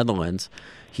from the Netherlands.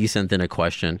 He sent in a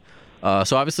question.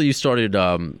 So obviously you started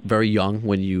very young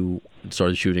when you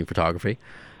started shooting photography.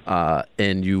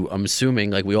 And I'm assuming,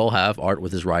 like we all have, Art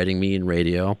with his writing, me in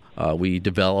radio. We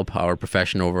develop our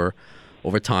profession over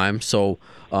time. So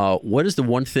what is the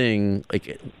one thing,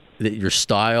 that your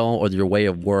style or your way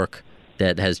of work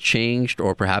that has changed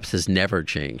or perhaps has never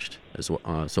changed?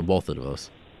 So both of those.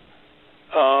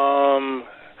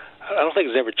 I don't think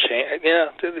it's ever changed. Yeah,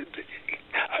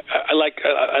 I like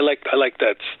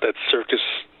that circus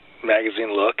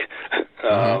magazine look,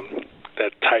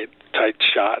 that tight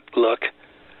shot look.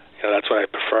 That's what I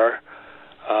prefer.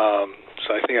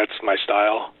 So I think that's my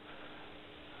style.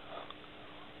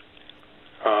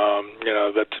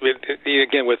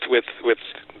 Again with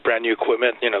brand new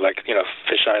equipment,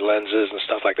 fisheye lenses and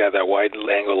stuff like that wide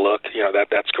angle look,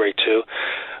 that's great too.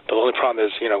 The only problem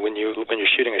is, when you're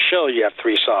shooting a show, you have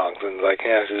 3 songs and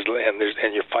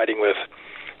and you're fighting with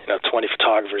 20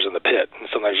 photographers in the pit, and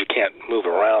sometimes you can't move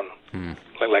around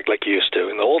like you used to.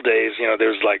 In the old days,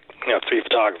 there's 3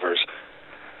 photographers.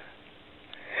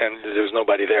 And there's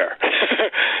nobody there,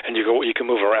 and you can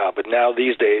move around. But now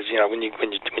these days, when you're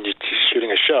shooting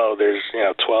a show, there's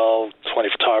 12, 20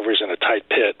 photographers in a tight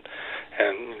pit,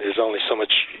 and there's only so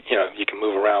much you can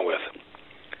move around with.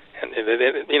 And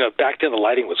back then the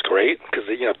lighting was great because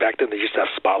back then they used to have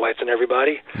spotlights on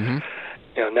everybody.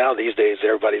 Now these days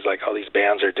everybody's all these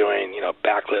bands are doing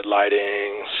backlit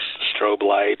lighting, strobe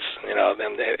lights,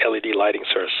 and the LED lighting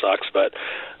sort of sucks, but.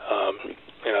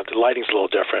 The lighting's a little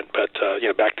different, but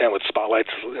back then with spotlights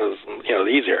it was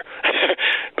easier.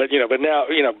 but now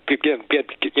again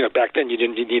back then you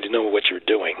need to know what you're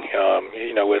doing.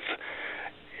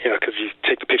 Because you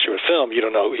take the picture with film, you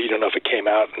don't know if it came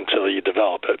out until you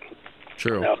develop it.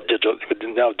 True. Now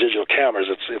digital cameras,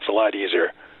 it's a lot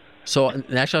easier. So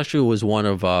that actually was one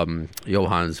of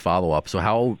Johan's follow-up. So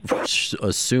how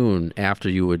soon after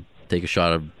you would take a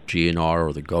shot of GNR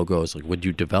or the Go-Go's, would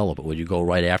you develop it? Would you go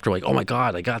right after, oh my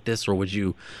God, I got this? Or would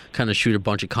you kind of shoot a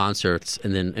bunch of concerts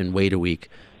and wait a week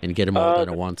and get them all done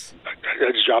at once?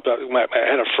 I just dropped out. I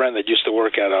had a friend that used to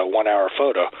work at a 1 Hour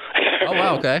Photo. Oh,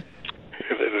 wow, okay.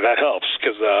 That helps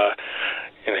because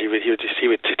he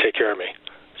would take care of me.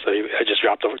 So I just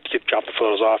dropped the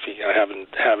photos off. I have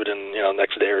it in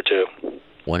next day or two.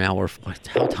 1 hour.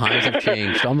 How times have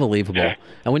changed. Unbelievable.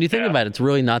 And when you think about it, it's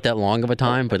really not that long of a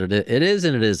time, but it is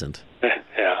and it isn't.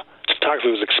 Yeah.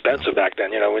 Photography was expensive back then.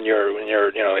 When you're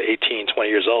 18, 20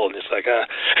 years old, it's like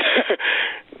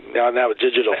now with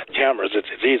digital cameras, it's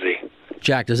easy.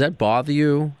 Jack, does that bother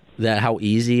you that how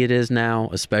easy it is now,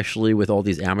 especially with all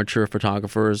these amateur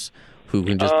photographers who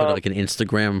can just put an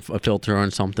Instagram filter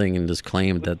on something and just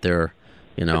claim that they're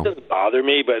It doesn't bother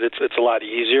me, but it's a lot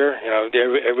easier.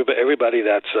 Everybody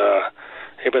that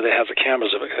has a camera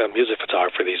is a music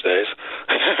photographer these days.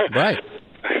 Right.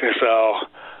 So,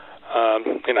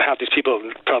 half these people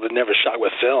probably never shot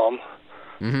with film.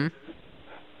 Mm-hmm.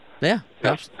 Yeah.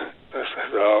 So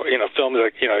film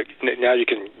is now you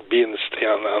can be in the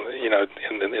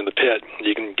in the pit.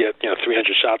 You can get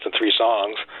 300 shots in 3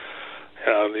 songs.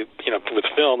 With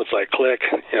film, it's like click,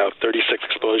 36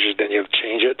 exposures, then you have to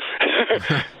change it.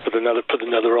 put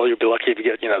another roll, you'll be lucky to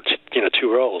get,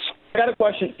 2 rolls. I got a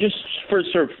question, just for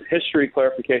sort of history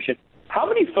clarification. How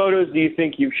many photos do you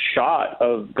think you shot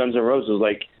of Guns N' Roses?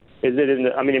 Is it in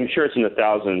the, I mean, I'm sure it's in the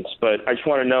thousands, but I just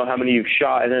want to know how many you've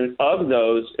shot. And then of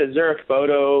those, is there a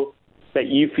photo that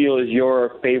you feel is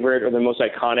your favorite or the most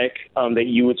iconic that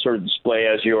you would sort of display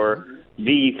as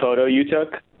the photo you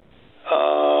took?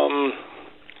 How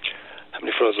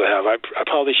many photos do I have? I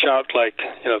probably shot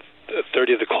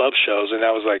 30 of the club shows, and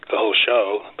that was like the whole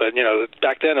show. But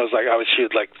back then it was like I would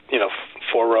shoot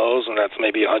 4 rows, and that's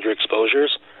maybe 100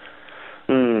 exposures.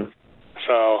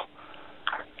 So.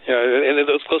 And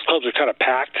those clubs are kind of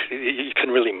packed. You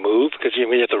couldn't really move because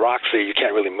when you're at the Roxy, you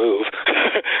can't really move.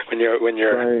 when you're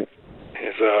right.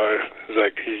 So it's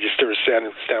like you just sort of stand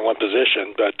in one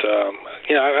position. But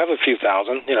I have a few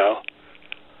thousand.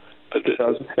 But is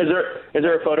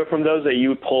there a photo from those that you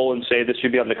would pull and say this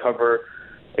should be on the cover?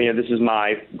 This is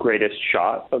my greatest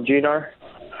shot of GNR.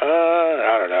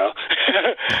 I don't know.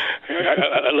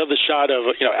 I love the shot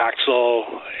of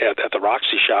Axl at the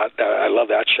Roxy shot. I love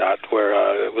that shot where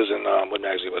it was in what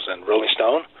magazine was in Rolling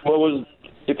Stone.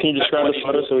 Can you describe the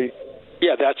photo?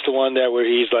 Yeah, that's the one where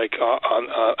he's like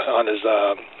on his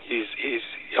he's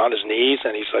on his knees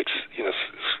and he's like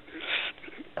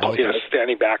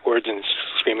standing backwards and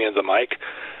screaming into the mic.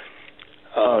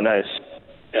 Oh, nice.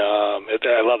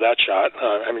 I love that shot.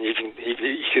 You can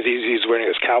he's wearing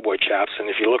his cowboy chaps, and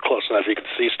if you look close enough, you can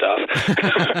see stuff.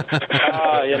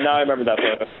 Yeah, now I remember that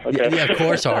photo. Okay. Yeah, of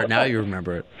course, Art. Now you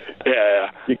remember it.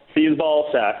 Yeah. You can see his ball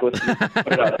sack. Let's put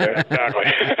it out there. Exactly.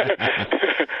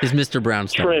 Is Mr.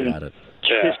 Brownstone about it?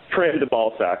 Yeah. Just trimmed the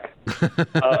ball sack.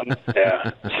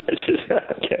 Yeah.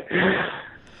 Okay.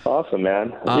 Awesome,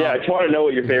 man. I just want to know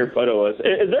what your favorite photo was.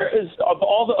 Is of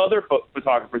all the other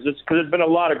photographers, because there's been a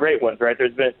lot of great ones, right?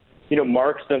 There's been,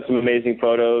 Mark's done some amazing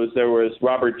photos. There was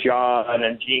Robert John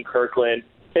and Gene Kirkland.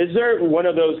 Is there one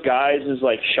of those guys'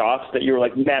 shots that you were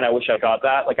like, man, I wish I got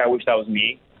that. I wish that was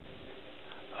me.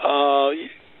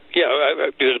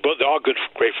 They're all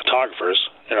great photographers.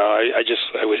 I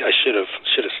should have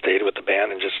stayed with the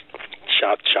band and just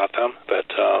shot them, but.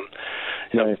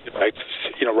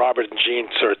 Robert and Gene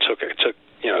sort of took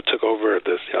over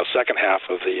this second half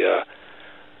of the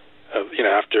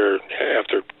after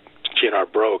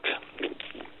GNR broke.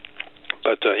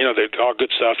 But they're all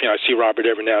good stuff. I see Robert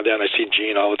every now and then. I see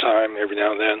Gene all the time every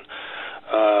now and then.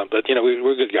 But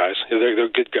we're good guys. They're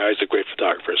good guys. They're great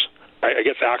photographers. I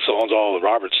guess Axl owns all of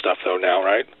Robert's stuff though now,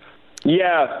 right?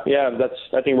 Yeah.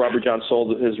 I think Robert John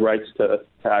sold his rights to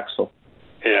Axl.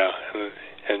 Yeah.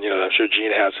 And I'm sure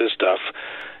Gene has his stuff.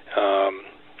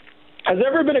 Has there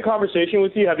ever been a conversation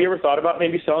with you? Have you ever thought about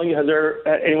maybe selling? Has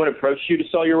anyone approached you to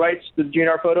sell your rights to the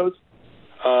GNR photos?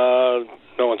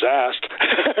 No one's asked.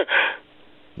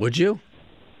 Would you?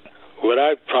 Would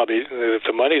I? Probably, if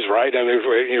the money's right. I mean,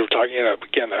 you're talking.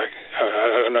 Again, I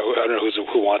don't know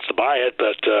who wants to buy it,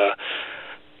 but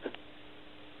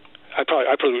I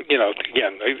probably,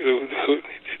 again,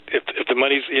 if the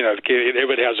money's,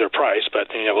 everybody has their price, but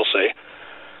we'll see.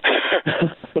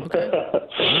 Okay. All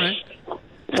right.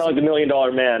 It's like the $1 Million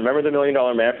Man. Remember the $1 Million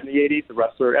Man from the 80s? The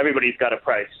wrestler. Everybody's got a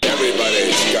price.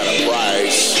 Everybody's got a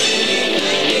price.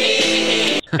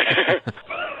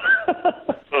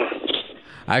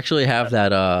 I actually have that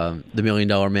the $1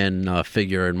 Million Man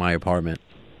figure in my apartment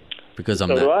because I'm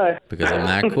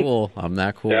that cool. I'm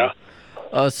that cool. Yeah.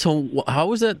 So how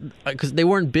was that? Because they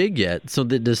weren't big yet. So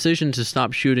the decision to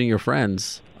stop shooting your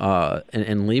friends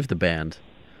and leave the band,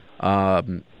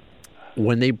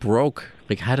 when they broke,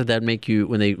 how did that make you?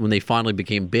 When they finally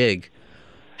became big,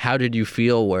 how did you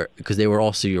feel? Because they were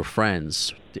also your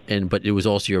friends, but it was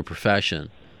also your profession.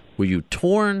 Were you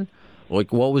torn?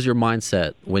 What was your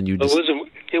mindset when you?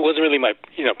 It wasn't really my.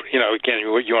 Again,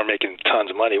 you weren't making tons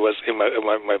of money. It was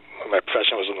my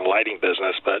profession was in the lighting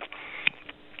business, but.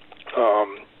 I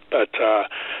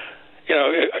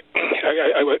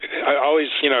always,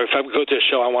 if I go to a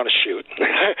show, I want to shoot.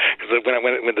 Because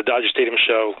when the Dodger Stadium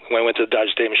show, when I went to the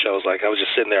Dodger Stadium show, I was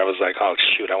just sitting there. I was like, oh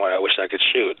shoot, I wish I could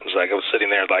shoot. It was like I was sitting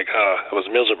there, I was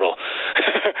miserable.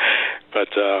 But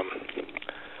I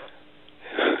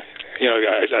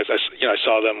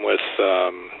saw them with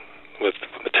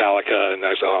Metallica, and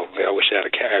I was I wish I had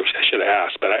a camera. I should have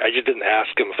asked, but I just didn't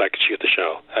ask them if I could shoot the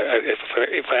show.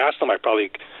 If I asked them, I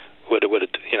probably would have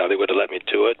they would have let me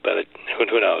do it, but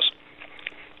who knows?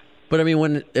 But I mean,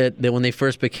 when they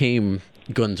first became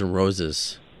Guns N'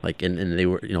 Roses, and they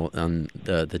were on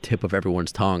the tip of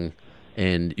everyone's tongue,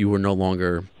 and you were no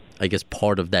longer, I guess,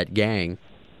 part of that gang.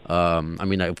 I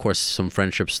mean, of course, some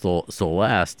friendships still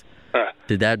last.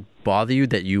 Did that bother you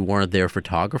that you weren't their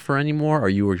photographer anymore, or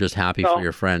you were just happy for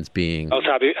your friends being? I was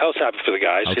happy for the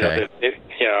guys. Okay.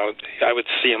 I would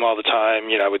see them all the time.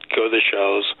 I would go to the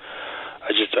shows.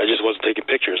 I just wasn't taking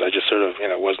pictures. I just sort of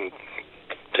wasn't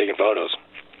taking photos.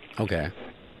 Okay.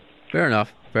 Fair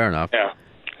enough. Yeah.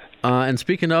 And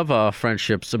speaking of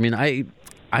friendships, I mean, I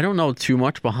don't know too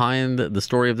much behind the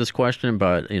story of this question,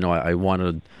 but I want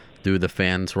to do the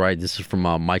fans right. This is from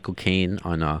Michael Kane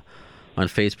on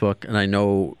Facebook, and I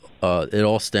know it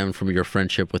all stemmed from your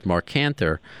friendship with Mark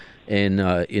Cantor, and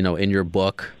in your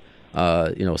book,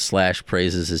 Slash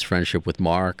praises his friendship with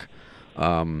Mark,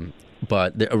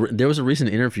 but there was a recent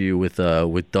interview with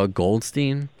Doug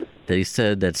Goldstein that he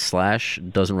said that Slash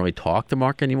doesn't really talk to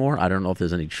Mark anymore. I don't know if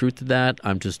there's any truth to that.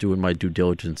 I'm just doing my due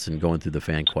diligence and going through the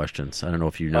fan questions. I don't know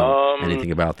if you know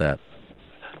anything about that.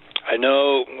 I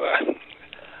know.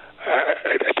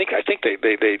 I think they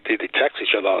text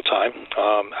each other all the time.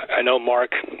 I know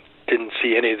Mark didn't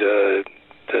see any of the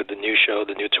new show,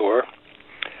 the new tour,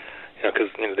 because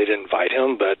they didn't invite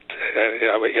him. But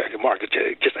Mark,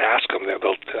 just ask them.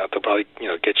 They'll probably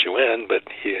get you in. But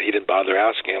he didn't bother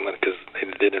asking him because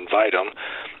they didn't invite him.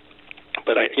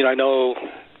 But I know.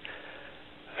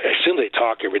 I assume they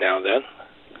talk every now and then.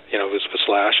 With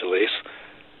Slash at least,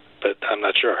 but I'm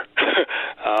not sure.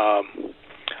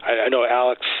 I know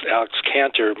Alex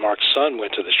Cantor, Mark's son,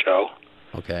 went to the show.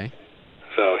 Okay.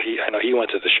 So I know he went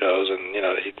to the shows, and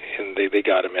they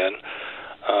got him in.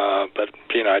 But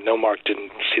I know Mark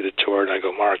didn't see the tour, and I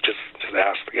go, Mark, just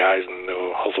ask the guys, and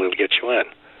hopefully they'll get you in.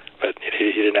 But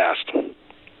he didn't ask.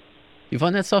 You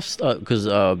find that stuff, because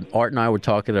Art and I were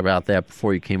talking about that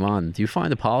before you came on. Do you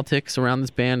find the politics around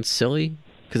this band silly?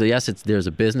 Because yes, there's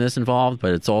a business involved,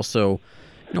 but it's also,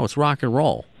 it's rock and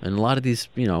roll, and a lot of these,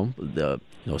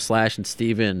 Slash and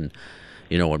Steven,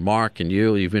 and Mark and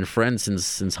you've been friends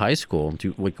since high school.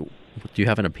 Do you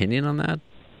have an opinion on that?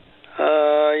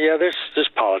 Yeah, there's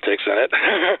politics in it.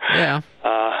 Yeah.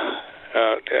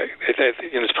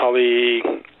 It's probably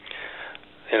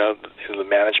the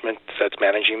management that's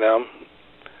managing them.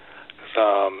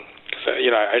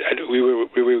 We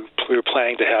were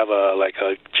planning to have a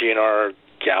GNR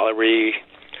gallery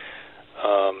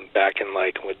back in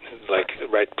right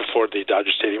before the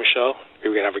Dodger Stadium show. We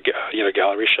were gonna have a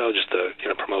gallery show just to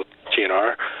promote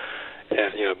GNR,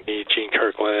 and me, Gene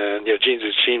Kirkland,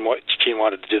 Gene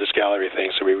wanted to do this gallery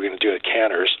thing, so we were going to do it at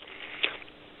Cantor's,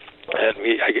 and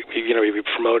we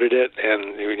promoted it,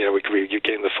 and we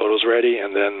getting the photos ready,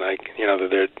 and then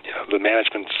the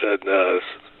management said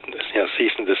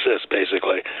cease and desist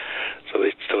basically, so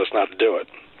they told us not to do it.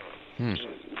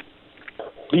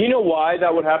 Do you know why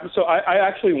that would happen? So I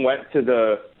actually went to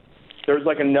there was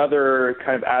another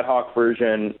kind of ad hoc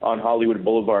version on Hollywood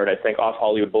Boulevard, I think, off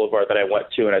Hollywood Boulevard that I went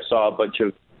to, and I saw a bunch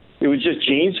of, it was just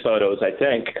Gene's photos, I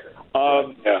think.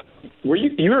 Yeah. Were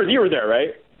you were there,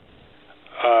 right?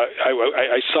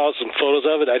 I saw some photos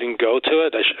of it. I didn't go to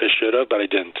it. I should have, but I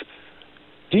didn't.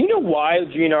 Do you know why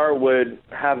GNR would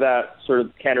have that sort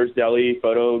of Cantor's Deli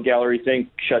photo gallery thing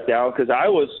shut down? Because I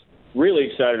was really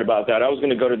excited about that. I was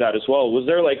going to go to that as well. Was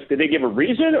there did they give a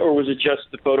reason, or was it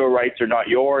just the photo rights are not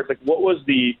yours? What was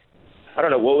the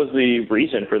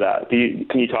reason for that?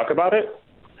 Can you talk about it?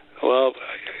 Well,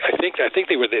 I think they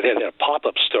had a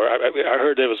pop-up store. I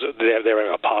heard they were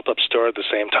having a pop-up store at the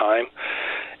same time.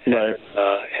 Right.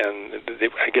 And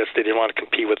I guess they didn't want to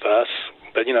compete with us.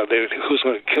 But who's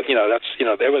going to?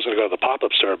 Everyone's going to go to the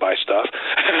pop-up store and buy stuff.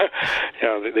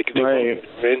 They could do both.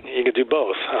 You could do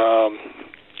both.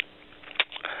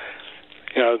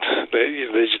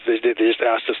 They just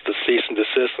asked us to cease and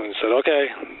desist, and said, okay,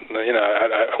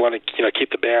 I want to keep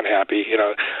the band happy.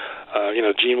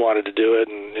 Gene wanted to do it,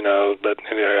 and but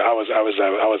I was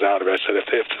out of it. I said, if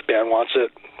the band wants us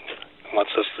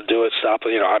to do it, stop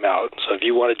it. I'm out. So if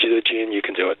you want to do it, Gene, you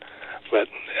can do it. But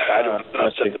I don't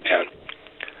upset the band.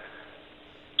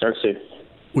 I see.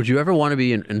 Would you ever want to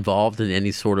be involved in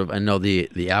any sort of? I know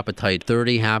the Appetite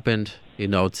 30 happened.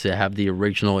 To have the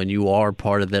original, and you are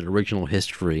part of that original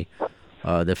history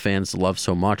that fans love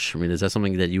so much. I mean, is that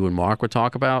something that you and Mark would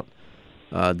talk about?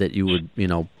 That you would,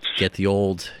 get the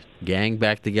old gang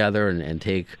back together and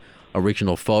take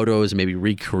original photos and maybe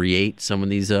recreate some of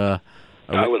these? I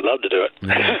would love to do it.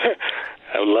 Yeah.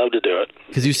 I would love to do it.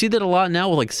 Because you see that a lot now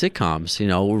with sitcoms,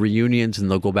 reunions, and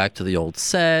they'll go back to the old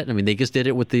set. I mean, they just did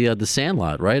it with the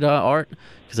Sandlot, right, Art?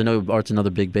 Because I know Art's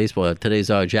another big baseball. Today's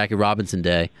Jackie Robinson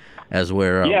Day, as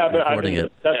we're recording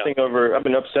it. I've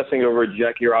been obsessing over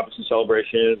Jackie Robinson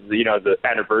celebrations, the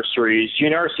anniversaries.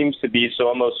 GNR seems to be so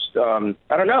almost,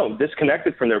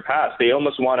 disconnected from their past. They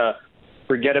almost want to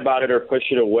forget about it or push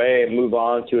it away and move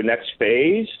on to a next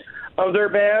phase of their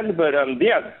band. But I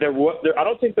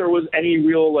don't think there was any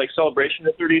real celebration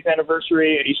of the 30th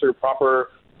anniversary, any sort of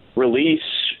proper release,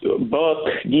 book,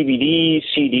 DVD,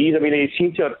 CDs. I mean, they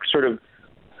seem to have sort of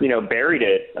buried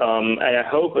it. And I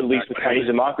hope at least with Chinese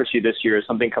Democracy this year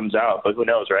something comes out, but who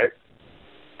knows, right?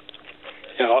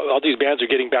 All these bands are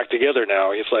getting back together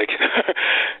now. It's like,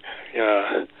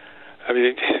 I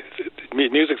mean,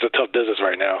 music's a tough business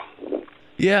right now.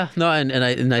 Yeah, no, and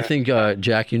I think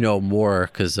Jack, more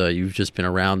because you've just been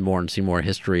around more and seen more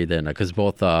history than because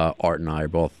both Art and I are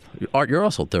both. Art, you're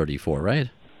also 34, right?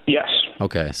 Yes.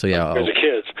 Okay, so yeah. As a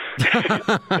kid.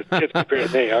 Kids compared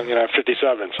to me. I'm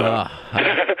 57. So.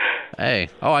 Hey,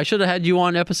 I should have had you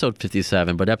on episode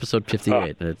 57, but episode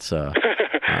 58. It's I'm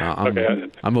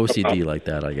OCD like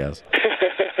that, I guess.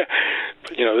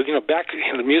 But, back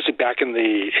the music back in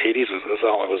the 80s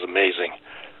was amazing.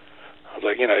 I was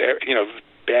like,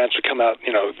 bands would come out.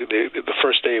 The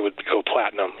first day would go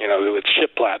platinum. It would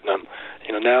ship platinum.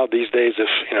 Now these days, if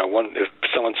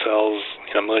someone sells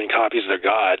a million copies, they're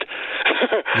god.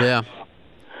 Yeah.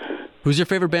 Who's your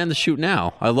favorite band to shoot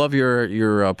now? I love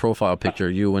your profile picture,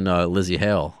 you and Lizzie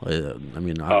Hale. I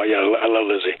love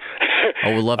Lizzie.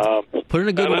 I would love to put in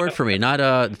a good word for me. Not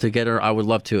to get her. I would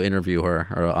love to interview her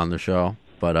on the show,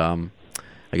 but I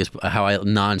guess how I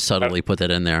non-subtly put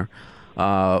that in there.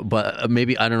 But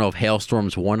maybe I don't know if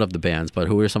Hailstorm's one of the bands, but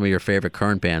who are some of your favorite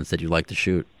current bands that you like to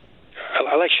shoot?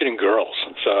 I like shooting girls.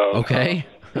 So okay.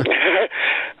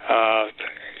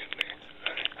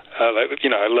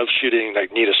 I love shooting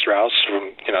like Nita Strauss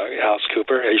from Alice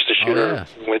Cooper. I used to shoot her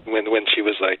when she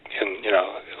was like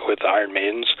with the Iron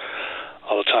Maidens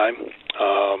all the time.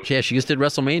 Yeah, she just did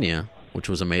WrestleMania, which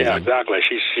was amazing. Yeah, exactly.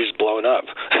 She's blown up,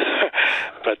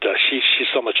 but she's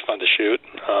so much fun to shoot.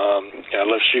 I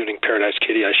love shooting Paradise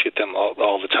Kitty. I shoot them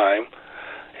all the time.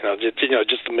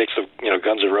 Just a mix of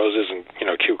Guns N' Roses and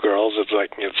cute girls. It's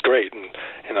like it's great. And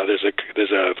there's a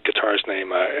guitarist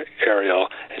named Ariel,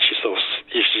 and she's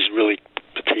really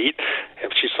petite,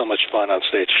 and she's so much fun on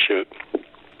stage to shoot.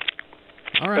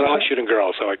 All right. And I like shooting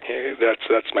girls, so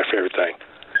that's my favorite thing.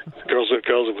 Girls with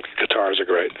guitars are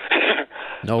great.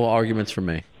 No arguments from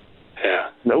me. Yeah.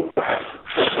 Nope.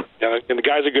 Yeah, and the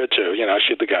guys are good too. I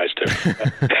shoot the guys too.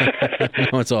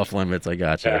 No, it's off limits. I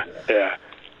got you.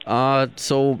 Yeah.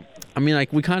 So, I mean,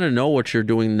 like we kind of know what you're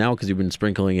doing now because you've been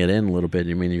sprinkling it in a little bit.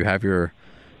 I mean, you have your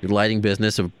lighting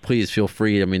business. So please feel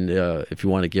free. I mean, if you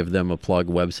want to give them a plug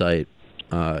website,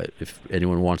 if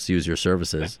anyone wants to use your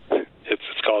services.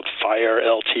 It's called Fire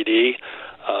Ltd.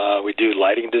 We do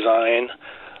lighting design.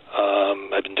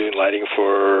 I've been doing lighting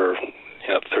for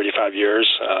 35 years.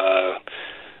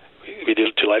 We do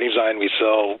lighting design. We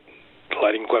sell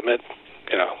lighting equipment.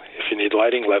 If you need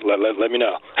lighting, let me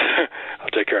know. I'll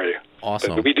take care of you.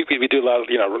 Awesome. But we do a lot of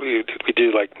we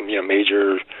do like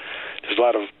major. There's a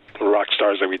lot of rock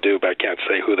stars that we do, but I can't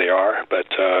say who they are. But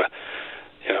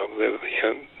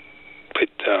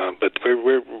but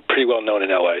we're pretty well known in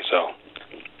LA. So.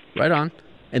 Right on.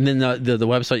 And then the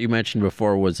website you mentioned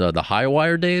before was the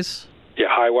Highwire Days? Yeah,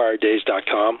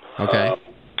 highwiredays.com. Okay.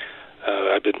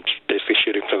 I've been basically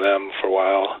shooting for them for a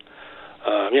while.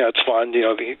 It's fun.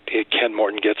 Ken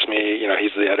Morton gets me.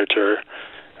 He's the editor.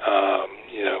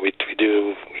 We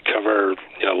cover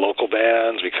local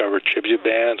bands. We cover tribute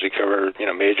bands. We cover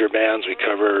major bands. We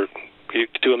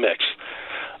do a mix.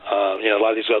 A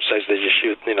lot of these websites they just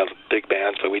shoot big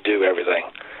bands, but we do everything.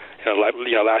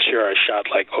 Last year I shot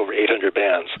like over 800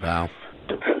 bands. Wow.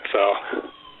 So.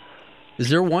 Is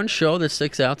there one show that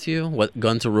sticks out to you, what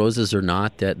Guns N' Roses or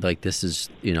not, that like this is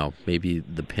maybe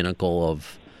the pinnacle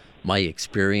of my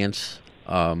experience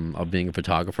of being a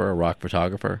photographer, a rock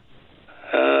photographer?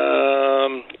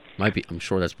 Might be. I'm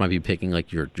sure might be picking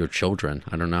like your children.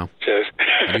 I don't know.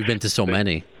 You've been to so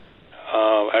many.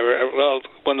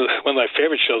 One of my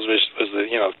favorite shows was the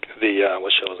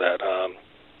what show was that?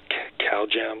 Cow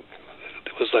Jam.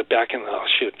 It was like back in I'm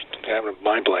having a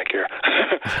mind blank here.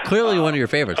 Clearly one of your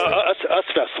favorites. Us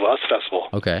Festival.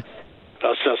 Okay.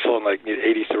 Us Festival in like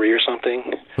 '83 or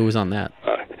something. Who was on that?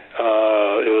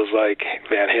 It was like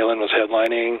Van Halen was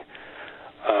headlining.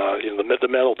 The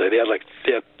metal day. They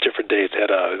had different days. They had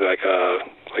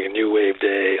a new wave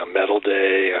day, a metal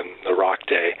day, and a rock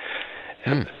day.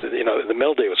 And, the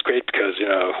metal day was great because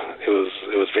it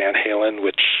was Van Halen,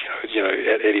 which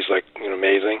Eddie's like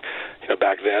amazing.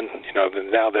 Back then,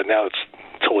 now it's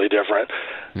totally different.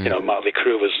 Motley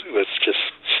Crue was just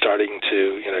starting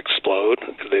to explode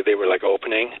because they were like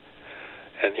opening.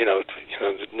 And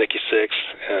Nikki Sixx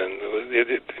and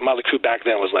Motley Crue back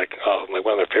then was like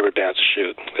one of their favorite bands to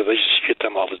shoot because they used to shoot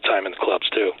them all the time in the clubs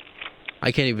too.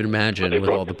 I can't even imagine with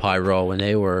all the pyro, and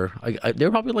they were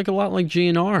probably like a lot like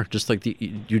GNR, just like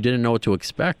you didn't know what to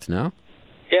expect, no?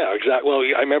 Yeah, exactly. Well,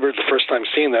 I remember the first time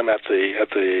seeing them at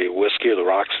the Whiskey or the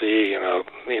Roxy.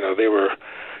 They were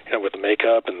with the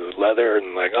makeup and the leather,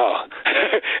 and like, oh,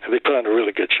 and they put on a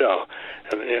really good show.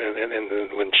 And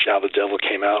when Shao the Devil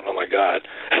came out, oh my God.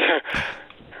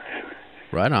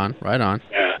 Right on.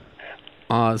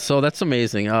 Yeah. So that's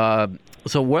amazing.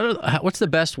 So what's the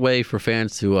best way for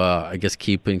fans to, I guess,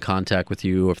 keep in contact with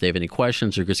you, or if they have any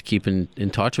questions, or just keep in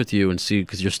touch with you and see,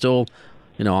 because you're still,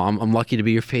 I'm lucky to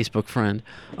be your Facebook friend,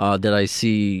 that I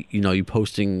see, you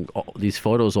posting these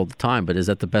photos all the time. But is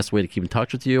that the best way to keep in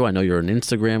touch with you? I know you're on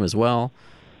Instagram as well.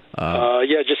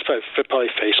 Yeah, just probably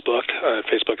Facebook and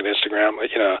Instagram.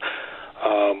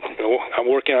 I'm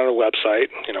working on a website.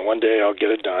 One day I'll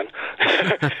get it done.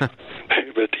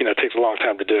 But it takes a long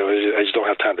time to do. I just don't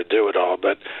have time to do it all.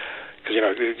 But because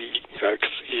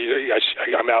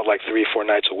I'm out like 3-4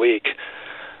 nights a week,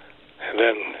 and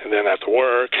then I have to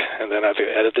work, and then I have to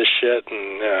edit this shit,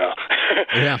 and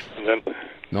yeah. And then,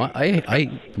 no, I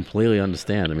completely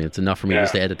understand. I mean, it's enough for me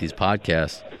just to edit these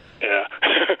podcasts. Yeah.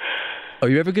 Are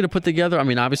you ever going to put together? I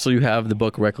mean, obviously you have the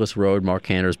book Reckless Road, Mark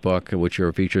Canter's book, which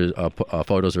your features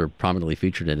photos are prominently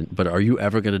featured in. But are you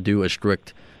ever going to do a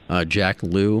strict Jack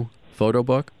Lew photo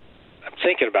book? I'm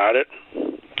thinking about it.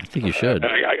 I think you should.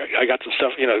 I got some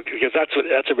stuff, because that's what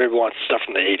everybody wants, stuff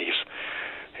from the 80s.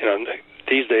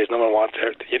 These days, no one wants.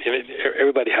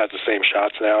 Everybody has the same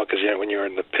shots now, because when you're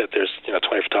in the pit, there's 20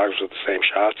 photographers with the same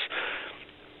shots.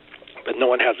 But no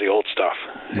one has the old stuff.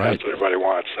 Right. That's what everybody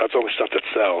wants. That's the only stuff that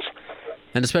sells.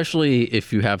 And especially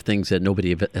if you have things that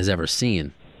nobody has ever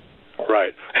seen.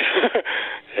 Right.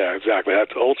 Yeah, exactly.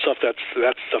 That's old stuff. That's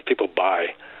stuff people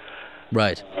buy.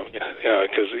 Right.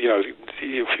 Because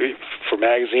for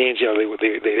magazines,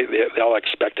 they all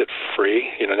expect it free.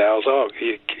 Now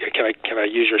it's can I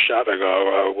use your shot? I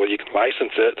go, well, you can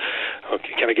license it.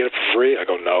 Okay, can I get it for free? I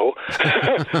go, no.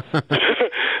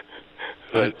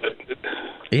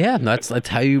 Yeah, that's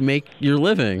how you make your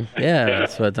living. Yeah,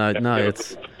 that's what. No,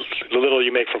 it's the little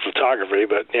you make from photography,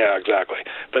 but yeah, exactly.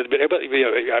 But I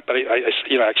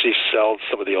actually sell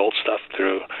some of the old stuff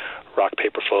through rock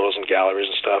paper photos and galleries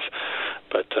and stuff.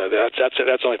 But that's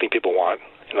the only thing people want.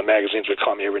 The magazines would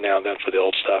call me every now and then for the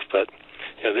old stuff, but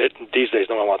these days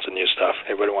no one wants the new stuff.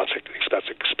 Everybody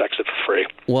expects it for free.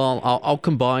 Well, I'll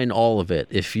combine all of it.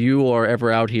 If you are ever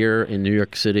out here in New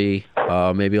York City,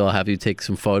 maybe I'll have you take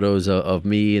some photos of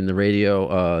me in the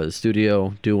radio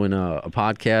studio doing a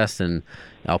podcast, and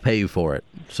I'll pay you for it.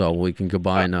 So we can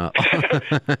combine. I'll do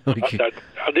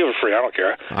it free. I don't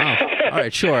care. Oh, all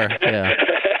right, sure. Yeah.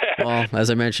 Well, as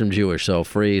I mentioned, I'm Jewish, so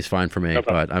free is fine for me. No,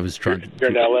 but I was trying.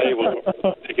 You're in L.A. We'll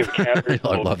take you to Canterbury.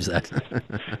 Lord loves that.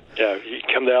 Yeah, you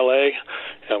come to L.A.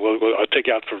 and I'll take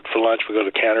you out for lunch. We'll go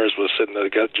to Canter's. We'll sit in the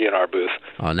GNR booth.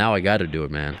 Oh, now I got to do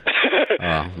it, man.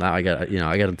 Now I got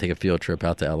to take a field trip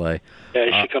out to L.A. Yeah,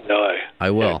 you should come to L.A. I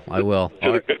will. Yeah. I will.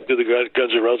 Do the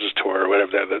Guns N' Roses tour or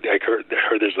whatever. I heard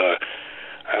there's a.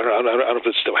 I don't know if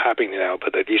it's still happening now,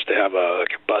 but they used to have a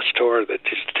bus tour that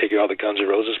used to take you all the Guns N'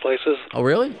 Roses places. Oh,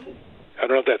 really? I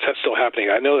don't know if that's still happening.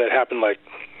 I know that happened like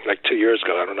 2 years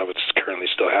ago. I don't know if it's currently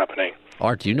still happening.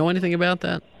 Art, do you know anything about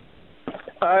that?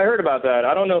 I heard about that.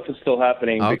 I don't know if it's still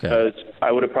happening because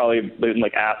I would have probably been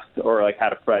asked or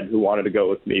had a friend who wanted to go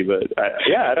with me. But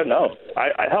I don't know.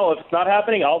 Hell, if it's not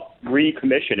happening, I'll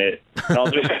recommission it and I'll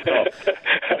do it myself.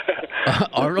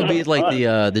 Art will be like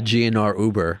the GNR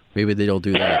Uber. Maybe they don't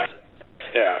do that.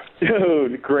 Yeah.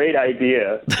 Dude, great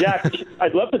idea. Jack,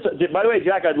 I'd love to. By the way,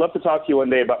 Jack, I'd love to talk to you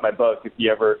one day about my book. If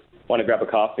you ever want to grab a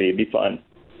coffee, it'd be fun.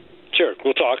 Sure,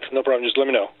 we'll talk. No problem. Just let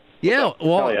me know. Yeah,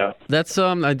 well, yeah. That's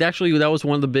actually that was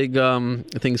one of the big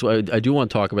things I do want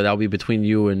to talk about. That'll be between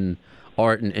you and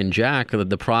Art and Jack.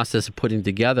 The process of putting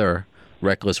together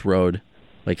Reckless Road.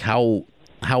 Like how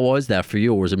was that for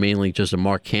you? Or was it mainly just a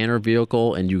Mark Canter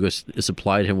vehicle, and you just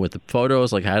supplied him with the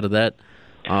photos? Like how did that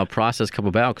process come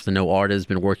about? Because I know Art has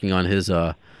been working on his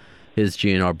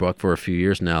GNR book for a few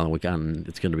years now, and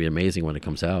it's going to be amazing when it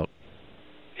comes out.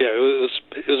 Yeah,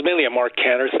 it was mainly a Mark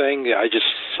Canter thing. I just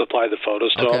supplied the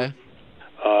photos to him.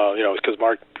 Because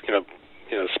Mark,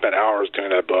 spent hours doing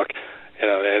that book,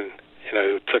 and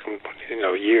it took him,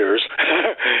 years.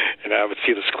 And I would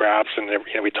see the scraps, and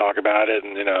we talk about it,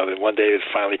 and then one day it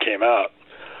finally came out.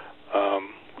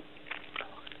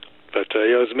 But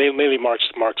it was mainly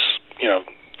Mark's Mark's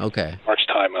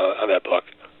time on that book.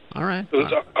 All right.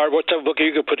 What type of book are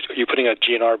you putting a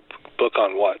GNR book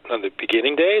on? What, on the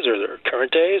beginning days or the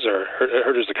current days, or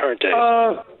there's the current days?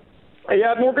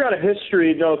 Yeah, I'm working on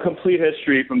a complete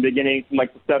history from beginning from the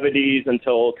 70s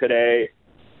until today.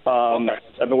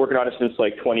 I've been working on it since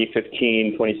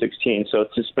 2015, 2016. So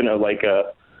it's just been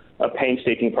a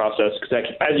painstaking process because,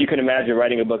 as you can imagine,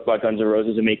 writing a book about Guns N'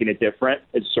 Roses and making it different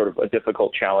is sort of a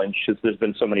difficult challenge because there's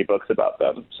been so many books about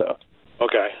them. So.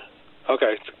 Okay.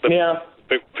 Okay. But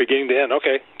beginning to end.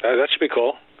 Okay, that should be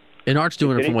cool. And Art's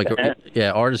doing it from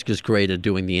Art is just great at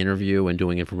doing the interview and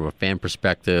doing it from a fan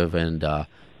perspective, and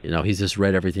he's just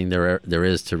read everything there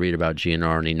is to read about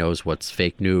GNR, and he knows what's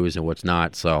fake news and what's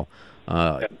not. So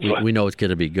we know it's going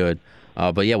to be good.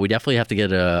 But yeah, we definitely have to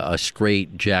get a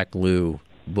straight Jack Lew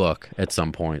book at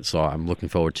some point. So I'm looking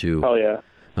forward to. Oh yeah.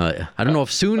 I don't know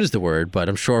if soon is the word, but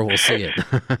I'm sure we'll see it.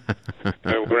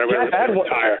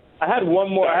 I had one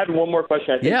more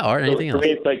question. I think. Yeah, Art. Anything else? For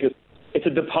me, it's like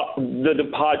the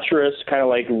debaucherous kind of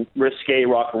like risque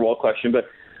rock and roll question, but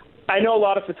I know a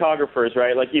lot of photographers,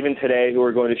 right? Like even today, who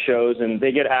are going to shows and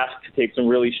they get asked to take some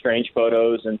really strange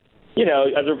photos, and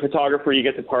as a photographer, you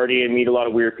get to party and meet a lot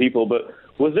of weird people. But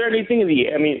was there anything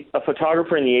a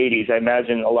photographer in the '80s? I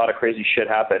imagine a lot of crazy shit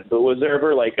happened, but was there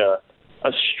ever like a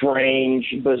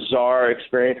strange, bizarre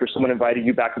experience where someone invited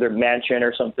you back to their mansion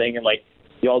or something, and like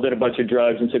you all did a bunch of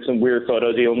drugs and took some weird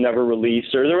photos that you'll never release?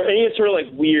 Or is there any sort of like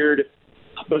weird,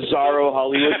 bizarro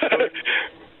Hollywood story?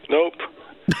 Nope.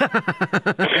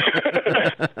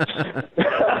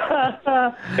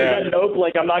 Nope,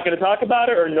 like I'm not going to talk about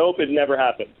it, or nope, it never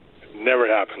happened? Never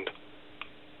happened.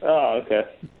 Oh, okay.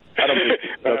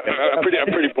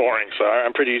 I'm pretty boring, so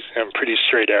I'm pretty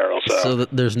straight arrow. So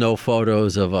there's no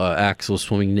photos of Axl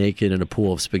swimming naked in a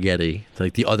pool of spaghetti,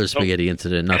 like the other spaghetti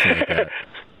incident, nothing like that.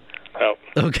 No.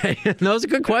 Okay, that was a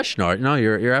good question, Art. No,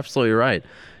 you're absolutely right,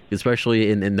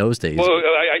 especially in those days. Well,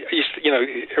 I used to,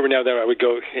 every now and then I would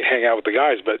go hang out with the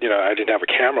guys, but I didn't have a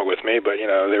camera with me, but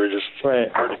they were just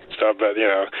partying and stuff. But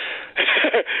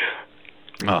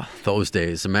Oh, those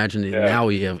days! Imagine now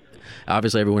we have.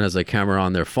 Obviously, everyone has a camera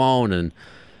on their phone, and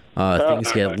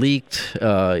things get leaked.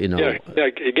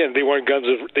 Again, they weren't Guns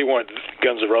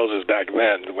N' Roses back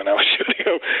then when I was shooting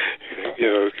them.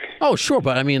 Oh, sure,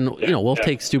 but I mean, we'll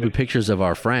take stupid pictures of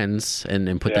our friends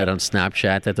and put that on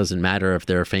Snapchat. That doesn't matter if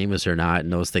they're famous or not,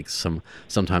 and those things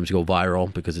sometimes go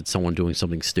viral because it's someone doing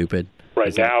something stupid.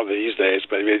 Right now, these days,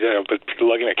 but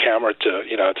lugging a camera to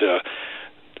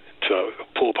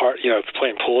pool part,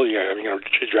 playing pool,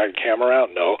 drag a camera out?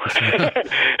 No.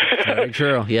 Very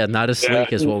true. Yeah, not as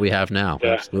sleek as what we have now.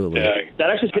 Yeah. Absolutely. Yeah. That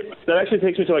actually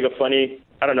takes me to like a funny,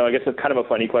 I don't know, I guess it's kind of a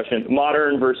funny question.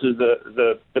 Modern versus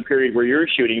the period where you're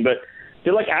shooting, but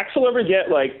did like Axl ever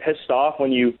get like pissed off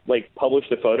when you like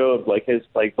published a photo of like his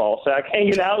like ball sack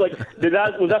hanging out? Like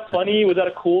was that funny? Was that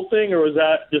a cool thing, or was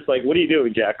that just like, what are you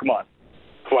doing, Jack? Come on.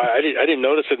 Well, I didn't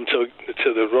notice it until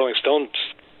the Rolling Stones.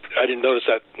 I didn't notice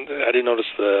that. I didn't notice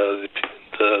that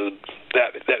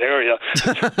area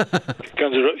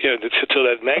until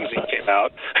that magazine came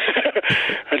out.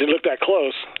 I didn't look that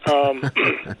close.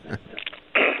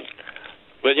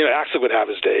 But Axl would have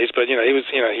his days. But he was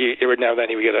every now and then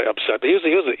he would get upset. But he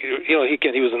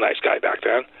was a nice guy back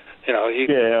then. No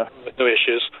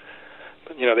issues.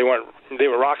 But, they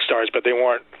were rock stars, but they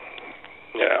weren't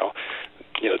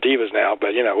divas now.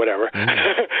 But whatever.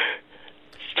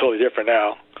 It's totally different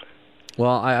now.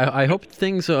 Well, I hope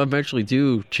things eventually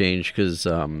do change because,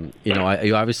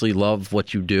 you obviously love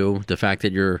what you do. The fact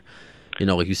that you're,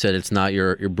 like you said, it's not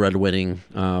your breadwinning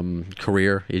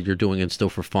career. You're doing it still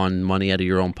for fun, money out of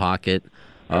your own pocket.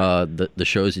 The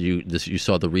shows that you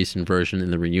saw the recent version in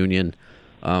the reunion,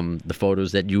 the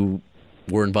photos that you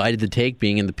were invited to take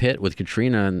being in the pit with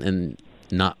Katrina and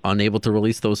not unable to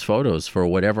release those photos for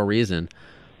whatever reason.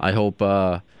 I hope...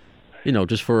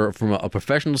 just from a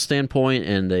professional standpoint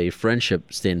and a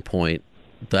friendship standpoint,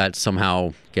 that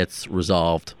somehow gets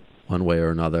resolved one way or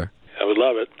another. I would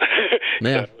love it.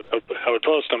 Yeah. I would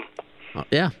post them.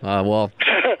 Well,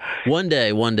 one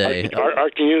day.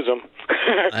 Art can use them.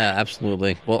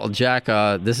 Absolutely. Well, Jack,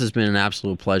 this has been an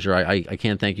absolute pleasure. I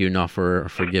can't thank you enough for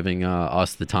giving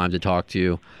us the time to talk to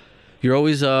you. You're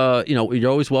always, you're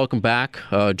always welcome back.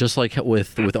 Just like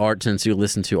with Art, since you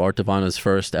listened to Art Devana's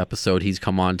first episode, he's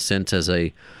come on since as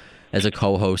a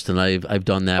co-host, and I've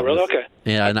done that. Oh, really? Okay.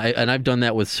 Yeah, and I've done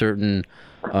that with certain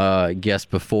guests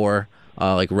before.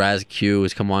 Like Raz Q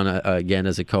has come on again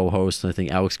as a co-host, and I think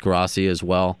Alex Grassi as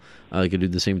well. They could do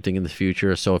the same thing in the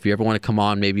future. So if you ever want to come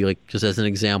on, maybe like just as an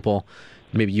example,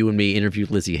 maybe you and me interview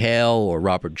Lizzie Hale or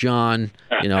Robert John.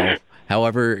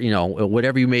 However,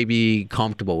 whatever you may be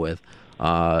comfortable with,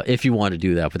 if you want to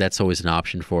do that, but that's always an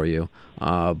option for you.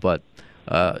 But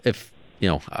if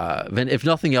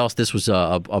nothing else, this was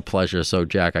a pleasure. So,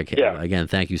 Jack, again,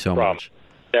 thank you so much.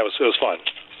 Yeah, it was fun.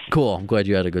 Cool. I'm glad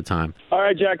you had a good time. All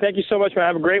right, Jack. Thank you so much, man.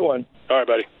 Have a great one. All right,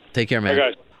 buddy. Take care, man.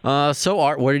 Hey, guys. So,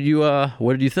 Art, what did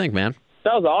you think, man?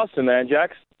 That was awesome, man.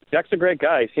 Jack's a great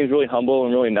guy. He seems really humble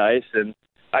and really nice, and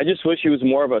I just wish he was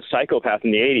more of a psychopath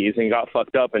in the 80s and got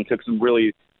fucked up and took some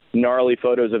really gnarly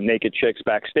photos of naked chicks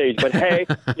backstage. But hey,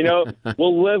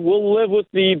 we'll live with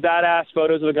the badass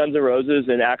photos of the Guns N' Roses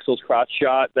and Axl's crotch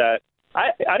shot that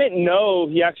I didn't know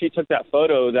he actually took that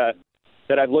photo that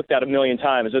I've looked at a million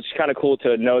times. It's kind of cool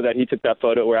to know that he took that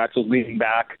photo where Axl's leaning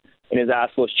back in his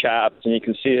assless chaps, and you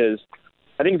can see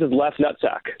I think it's his left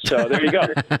nutsack. So there you go.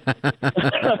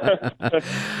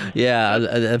 Yeah,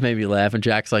 that made me laugh. And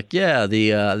Jack's like, yeah,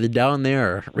 the down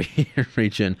there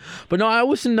region. But no, I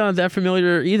wasn't that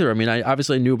familiar either. I mean, I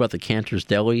obviously knew about the Cantor's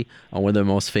Deli, one of the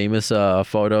most famous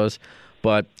photos.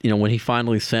 But, when he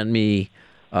finally sent me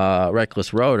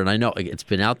Reckless Road, and I know it's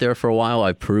been out there for a while.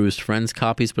 I perused friends'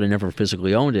 copies, but I never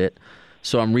physically owned it.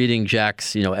 So I'm reading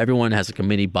Jack's, everyone has like a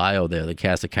mini bio there, the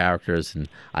cast of characters, and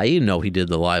I even know he did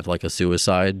the Live Like a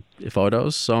Suicide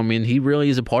photos. So, I mean, he really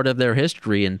is a part of their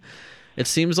history, and it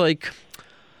seems like,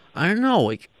 I don't know,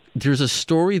 like there's a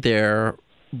story there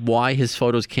why his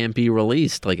photos can't be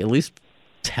released. Like, at least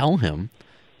tell him.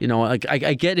 Like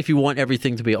I get if you want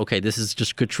everything to be, okay, this is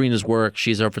just Katrina's work,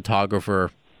 she's our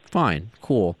photographer, fine,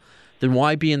 cool. Then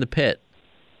why be in the pit?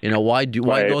 Why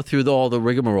go through all the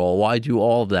rigmarole? Why do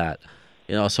all of that?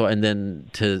 So and then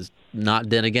to not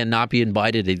be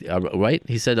invited, right?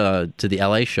 He said to the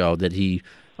LA show that you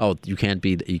can't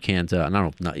you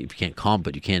can't come,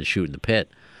 but you can't shoot in the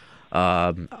pit.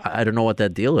 I don't know what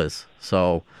that deal is.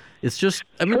 So it's just,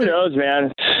 I mean, who knows,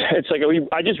 man? It's like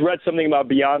I just read something about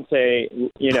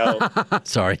Beyonce.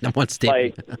 Sorry, no one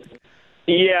statement.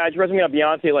 Yeah, I just read something about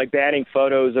Beyonce like banning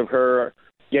photos of her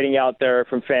getting out there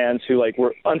from fans who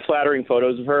were unflattering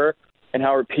photos of her. And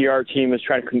how her PR team is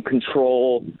trying to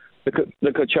control the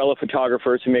Coachella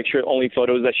photographers to make sure only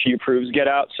photos that she approves get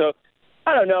out. So,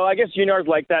 I don't know. I guess Junar's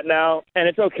like that now, and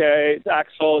it's okay. It's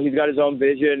Axl. He's got his own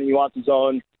vision. He wants his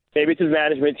own. Maybe it's his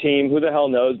management team. Who the hell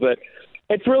knows? But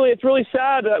it's really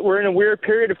sad that we're in a weird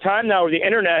period of time now where the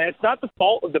internet. It's not the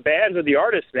fault of the bands or the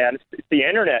artists, man. It's the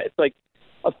internet. It's like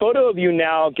a photo of you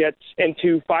now gets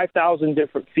into 5,000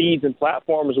 different feeds and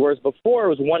platforms, whereas before it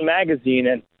was one magazine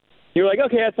and. You're like,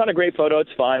 okay, that's not a great photo.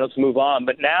 It's fine. Let's move on.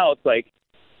 But now it's like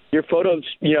your photo,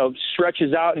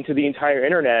 stretches out into the entire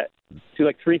internet to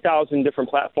 3,000 different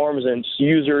platforms and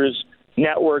users,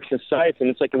 networks, and sites. And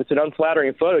it's like if it's an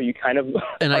unflattering photo, you kind of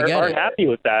aren't happy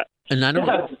with that. And I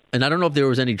don't know if there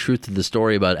was any truth to the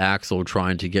story about Axl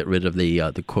trying to get rid of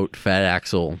the quote Fat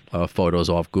Axl photos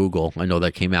off Google. I know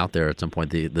that came out there at some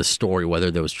point. The story,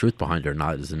 whether there was truth behind it or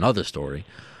not, is another story.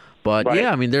 But right.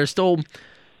 Yeah, I mean, there's still.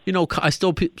 I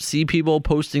still see people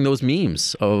posting those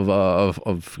memes of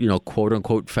quote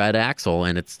unquote Fat Axl,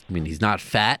 and he's not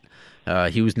fat.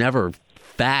 He was never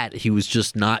fat. He was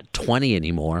just not 20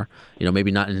 anymore.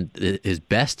 Maybe not in his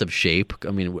best of shape.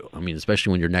 I mean,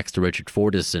 especially when you're next to Richard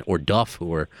Fortus or Duff,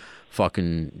 who are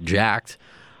fucking jacked.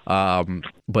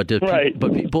 But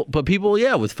people,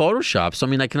 yeah, with Photoshop. So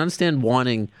I can understand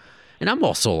wanting. And I'm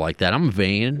also like that. I'm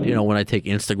vain, when I take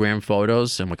Instagram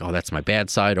photos. I'm like, oh, that's my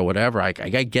bad side or whatever. I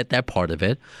get that part of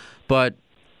it. But,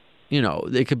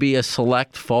 there could be a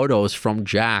select photos from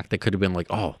Jack that could have been like,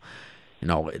 oh,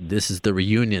 this is the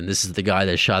reunion. This is the guy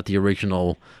that shot the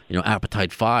original,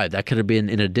 Appetite 5. That could have been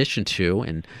in addition to.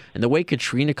 And the way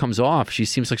Katrina comes off, she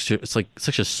seems like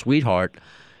such a sweetheart.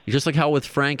 Just like how with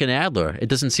Frank and Adler, it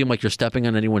doesn't seem like you're stepping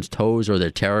on anyone's toes or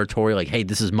their territory. Like, hey,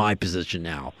 this is my position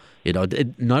now.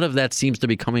 None of that seems to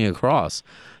be coming across.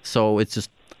 So it's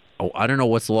just, I don't know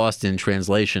what's lost in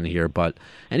translation here,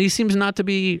 and he seems not to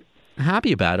be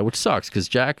happy about it, which sucks because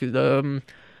Jack,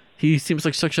 he seems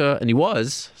like and he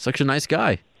was such a nice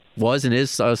guy, was and is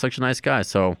such a nice guy.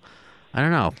 So I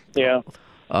don't know. Yeah.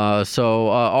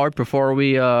 Art, before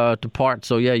we depart,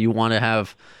 so yeah, you want to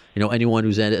have, anyone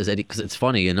who's at Eddie, because it's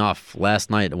funny enough, last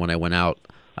night when I went out,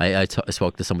 I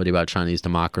spoke to somebody about Chinese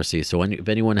democracy. So if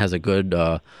anyone has a good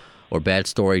or bad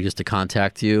story, just to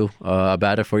contact you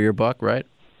about it for your book, right?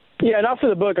 Yeah, not for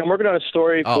the book. I'm working on a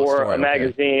story for a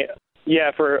magazine. Okay.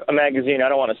 Yeah, for a magazine. I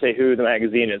don't want to say who the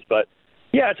magazine is, but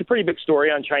yeah, it's a pretty big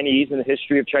story on Chinese and the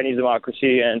history of Chinese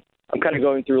democracy. And I'm kind of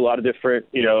going through a lot of different,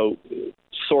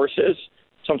 sources.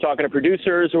 So I'm talking to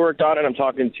producers who worked on it. I'm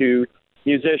talking to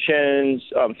musicians,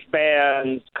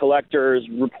 fans, collectors,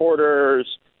 reporters,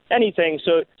 anything.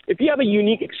 So if you have a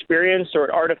unique experience or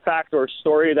an artifact or a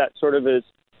story that sort of is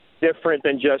different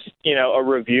than just, a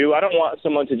review, I don't want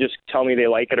someone to just tell me they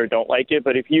like it or don't like it.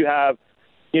 But if you have,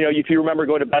 if you remember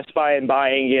going to Best Buy and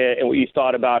buying it and what you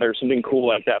thought about it or something cool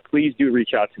like that, please do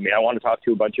reach out to me. I want to talk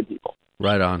to a bunch of people.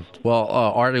 Right on. Well,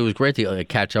 Art, it was great to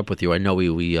catch up with you. I know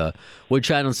we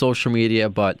chat on social media,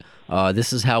 but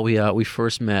this is how we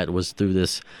first met, was through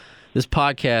this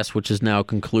podcast, which is now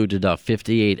concluded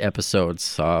 58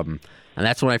 episodes. And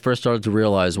that's when I first started to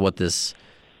realize what this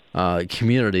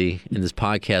community in this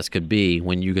podcast could be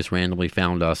when you just randomly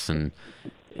found us, and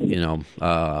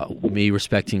me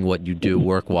respecting what you do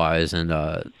work-wise, and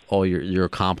all your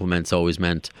compliments always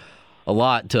meant a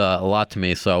lot to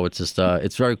me. So it's just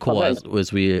it's very cool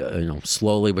as we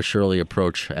slowly but surely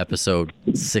approach episode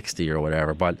 60 or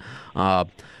whatever. But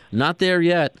not there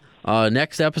yet.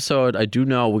 Next episode, I do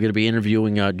know we're going to be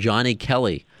interviewing Johnny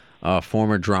Kelly,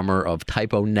 former drummer of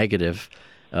Typo Negative,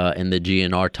 and the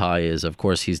GNR tie is, of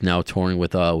course, he's now touring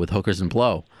with Hookers and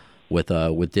Blow. With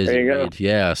Dizzy Reed,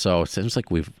 yeah. So it seems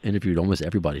like we've interviewed almost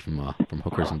everybody from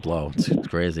Hookers and Blow. It's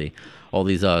crazy. All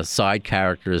these side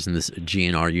characters in this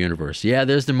GNR universe. Yeah,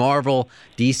 there's the Marvel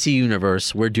DC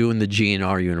universe. We're doing the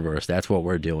GNR universe. That's what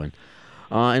we're doing.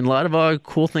 And a lot of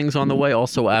cool things on the way.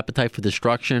 Also, Appetite for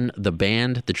Destruction, the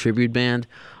band, the tribute band.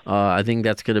 I think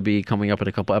that's going to be coming up in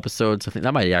a couple episodes. I think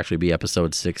that might actually be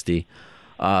episode 60.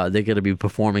 They're going to be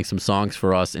performing some songs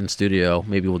for us in studio.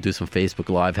 Maybe we'll do some Facebook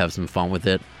Live, have some fun with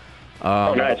it.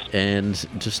 Nice. And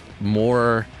just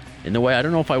more in a way. I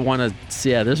don't know if I want to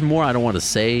see. Yeah, there's more I don't want to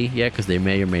say yet because they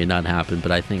may or may not happen.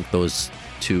 But I think those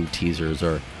 2 teasers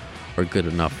are good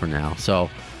enough for now. So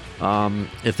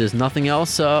if there's nothing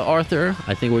else, Arthur,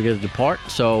 I think we're going to depart.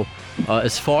 So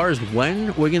as far as when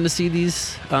we're going to see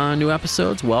these new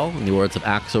episodes, well, in the words of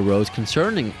Axl Rose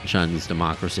concerning Chinese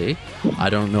democracy, I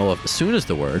don't know if as soon as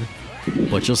the word,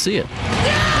 but you'll see it.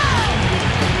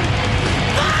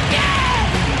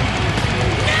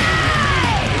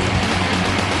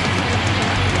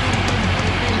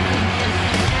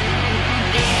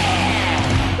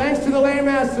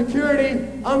 Security,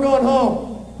 I'm going home.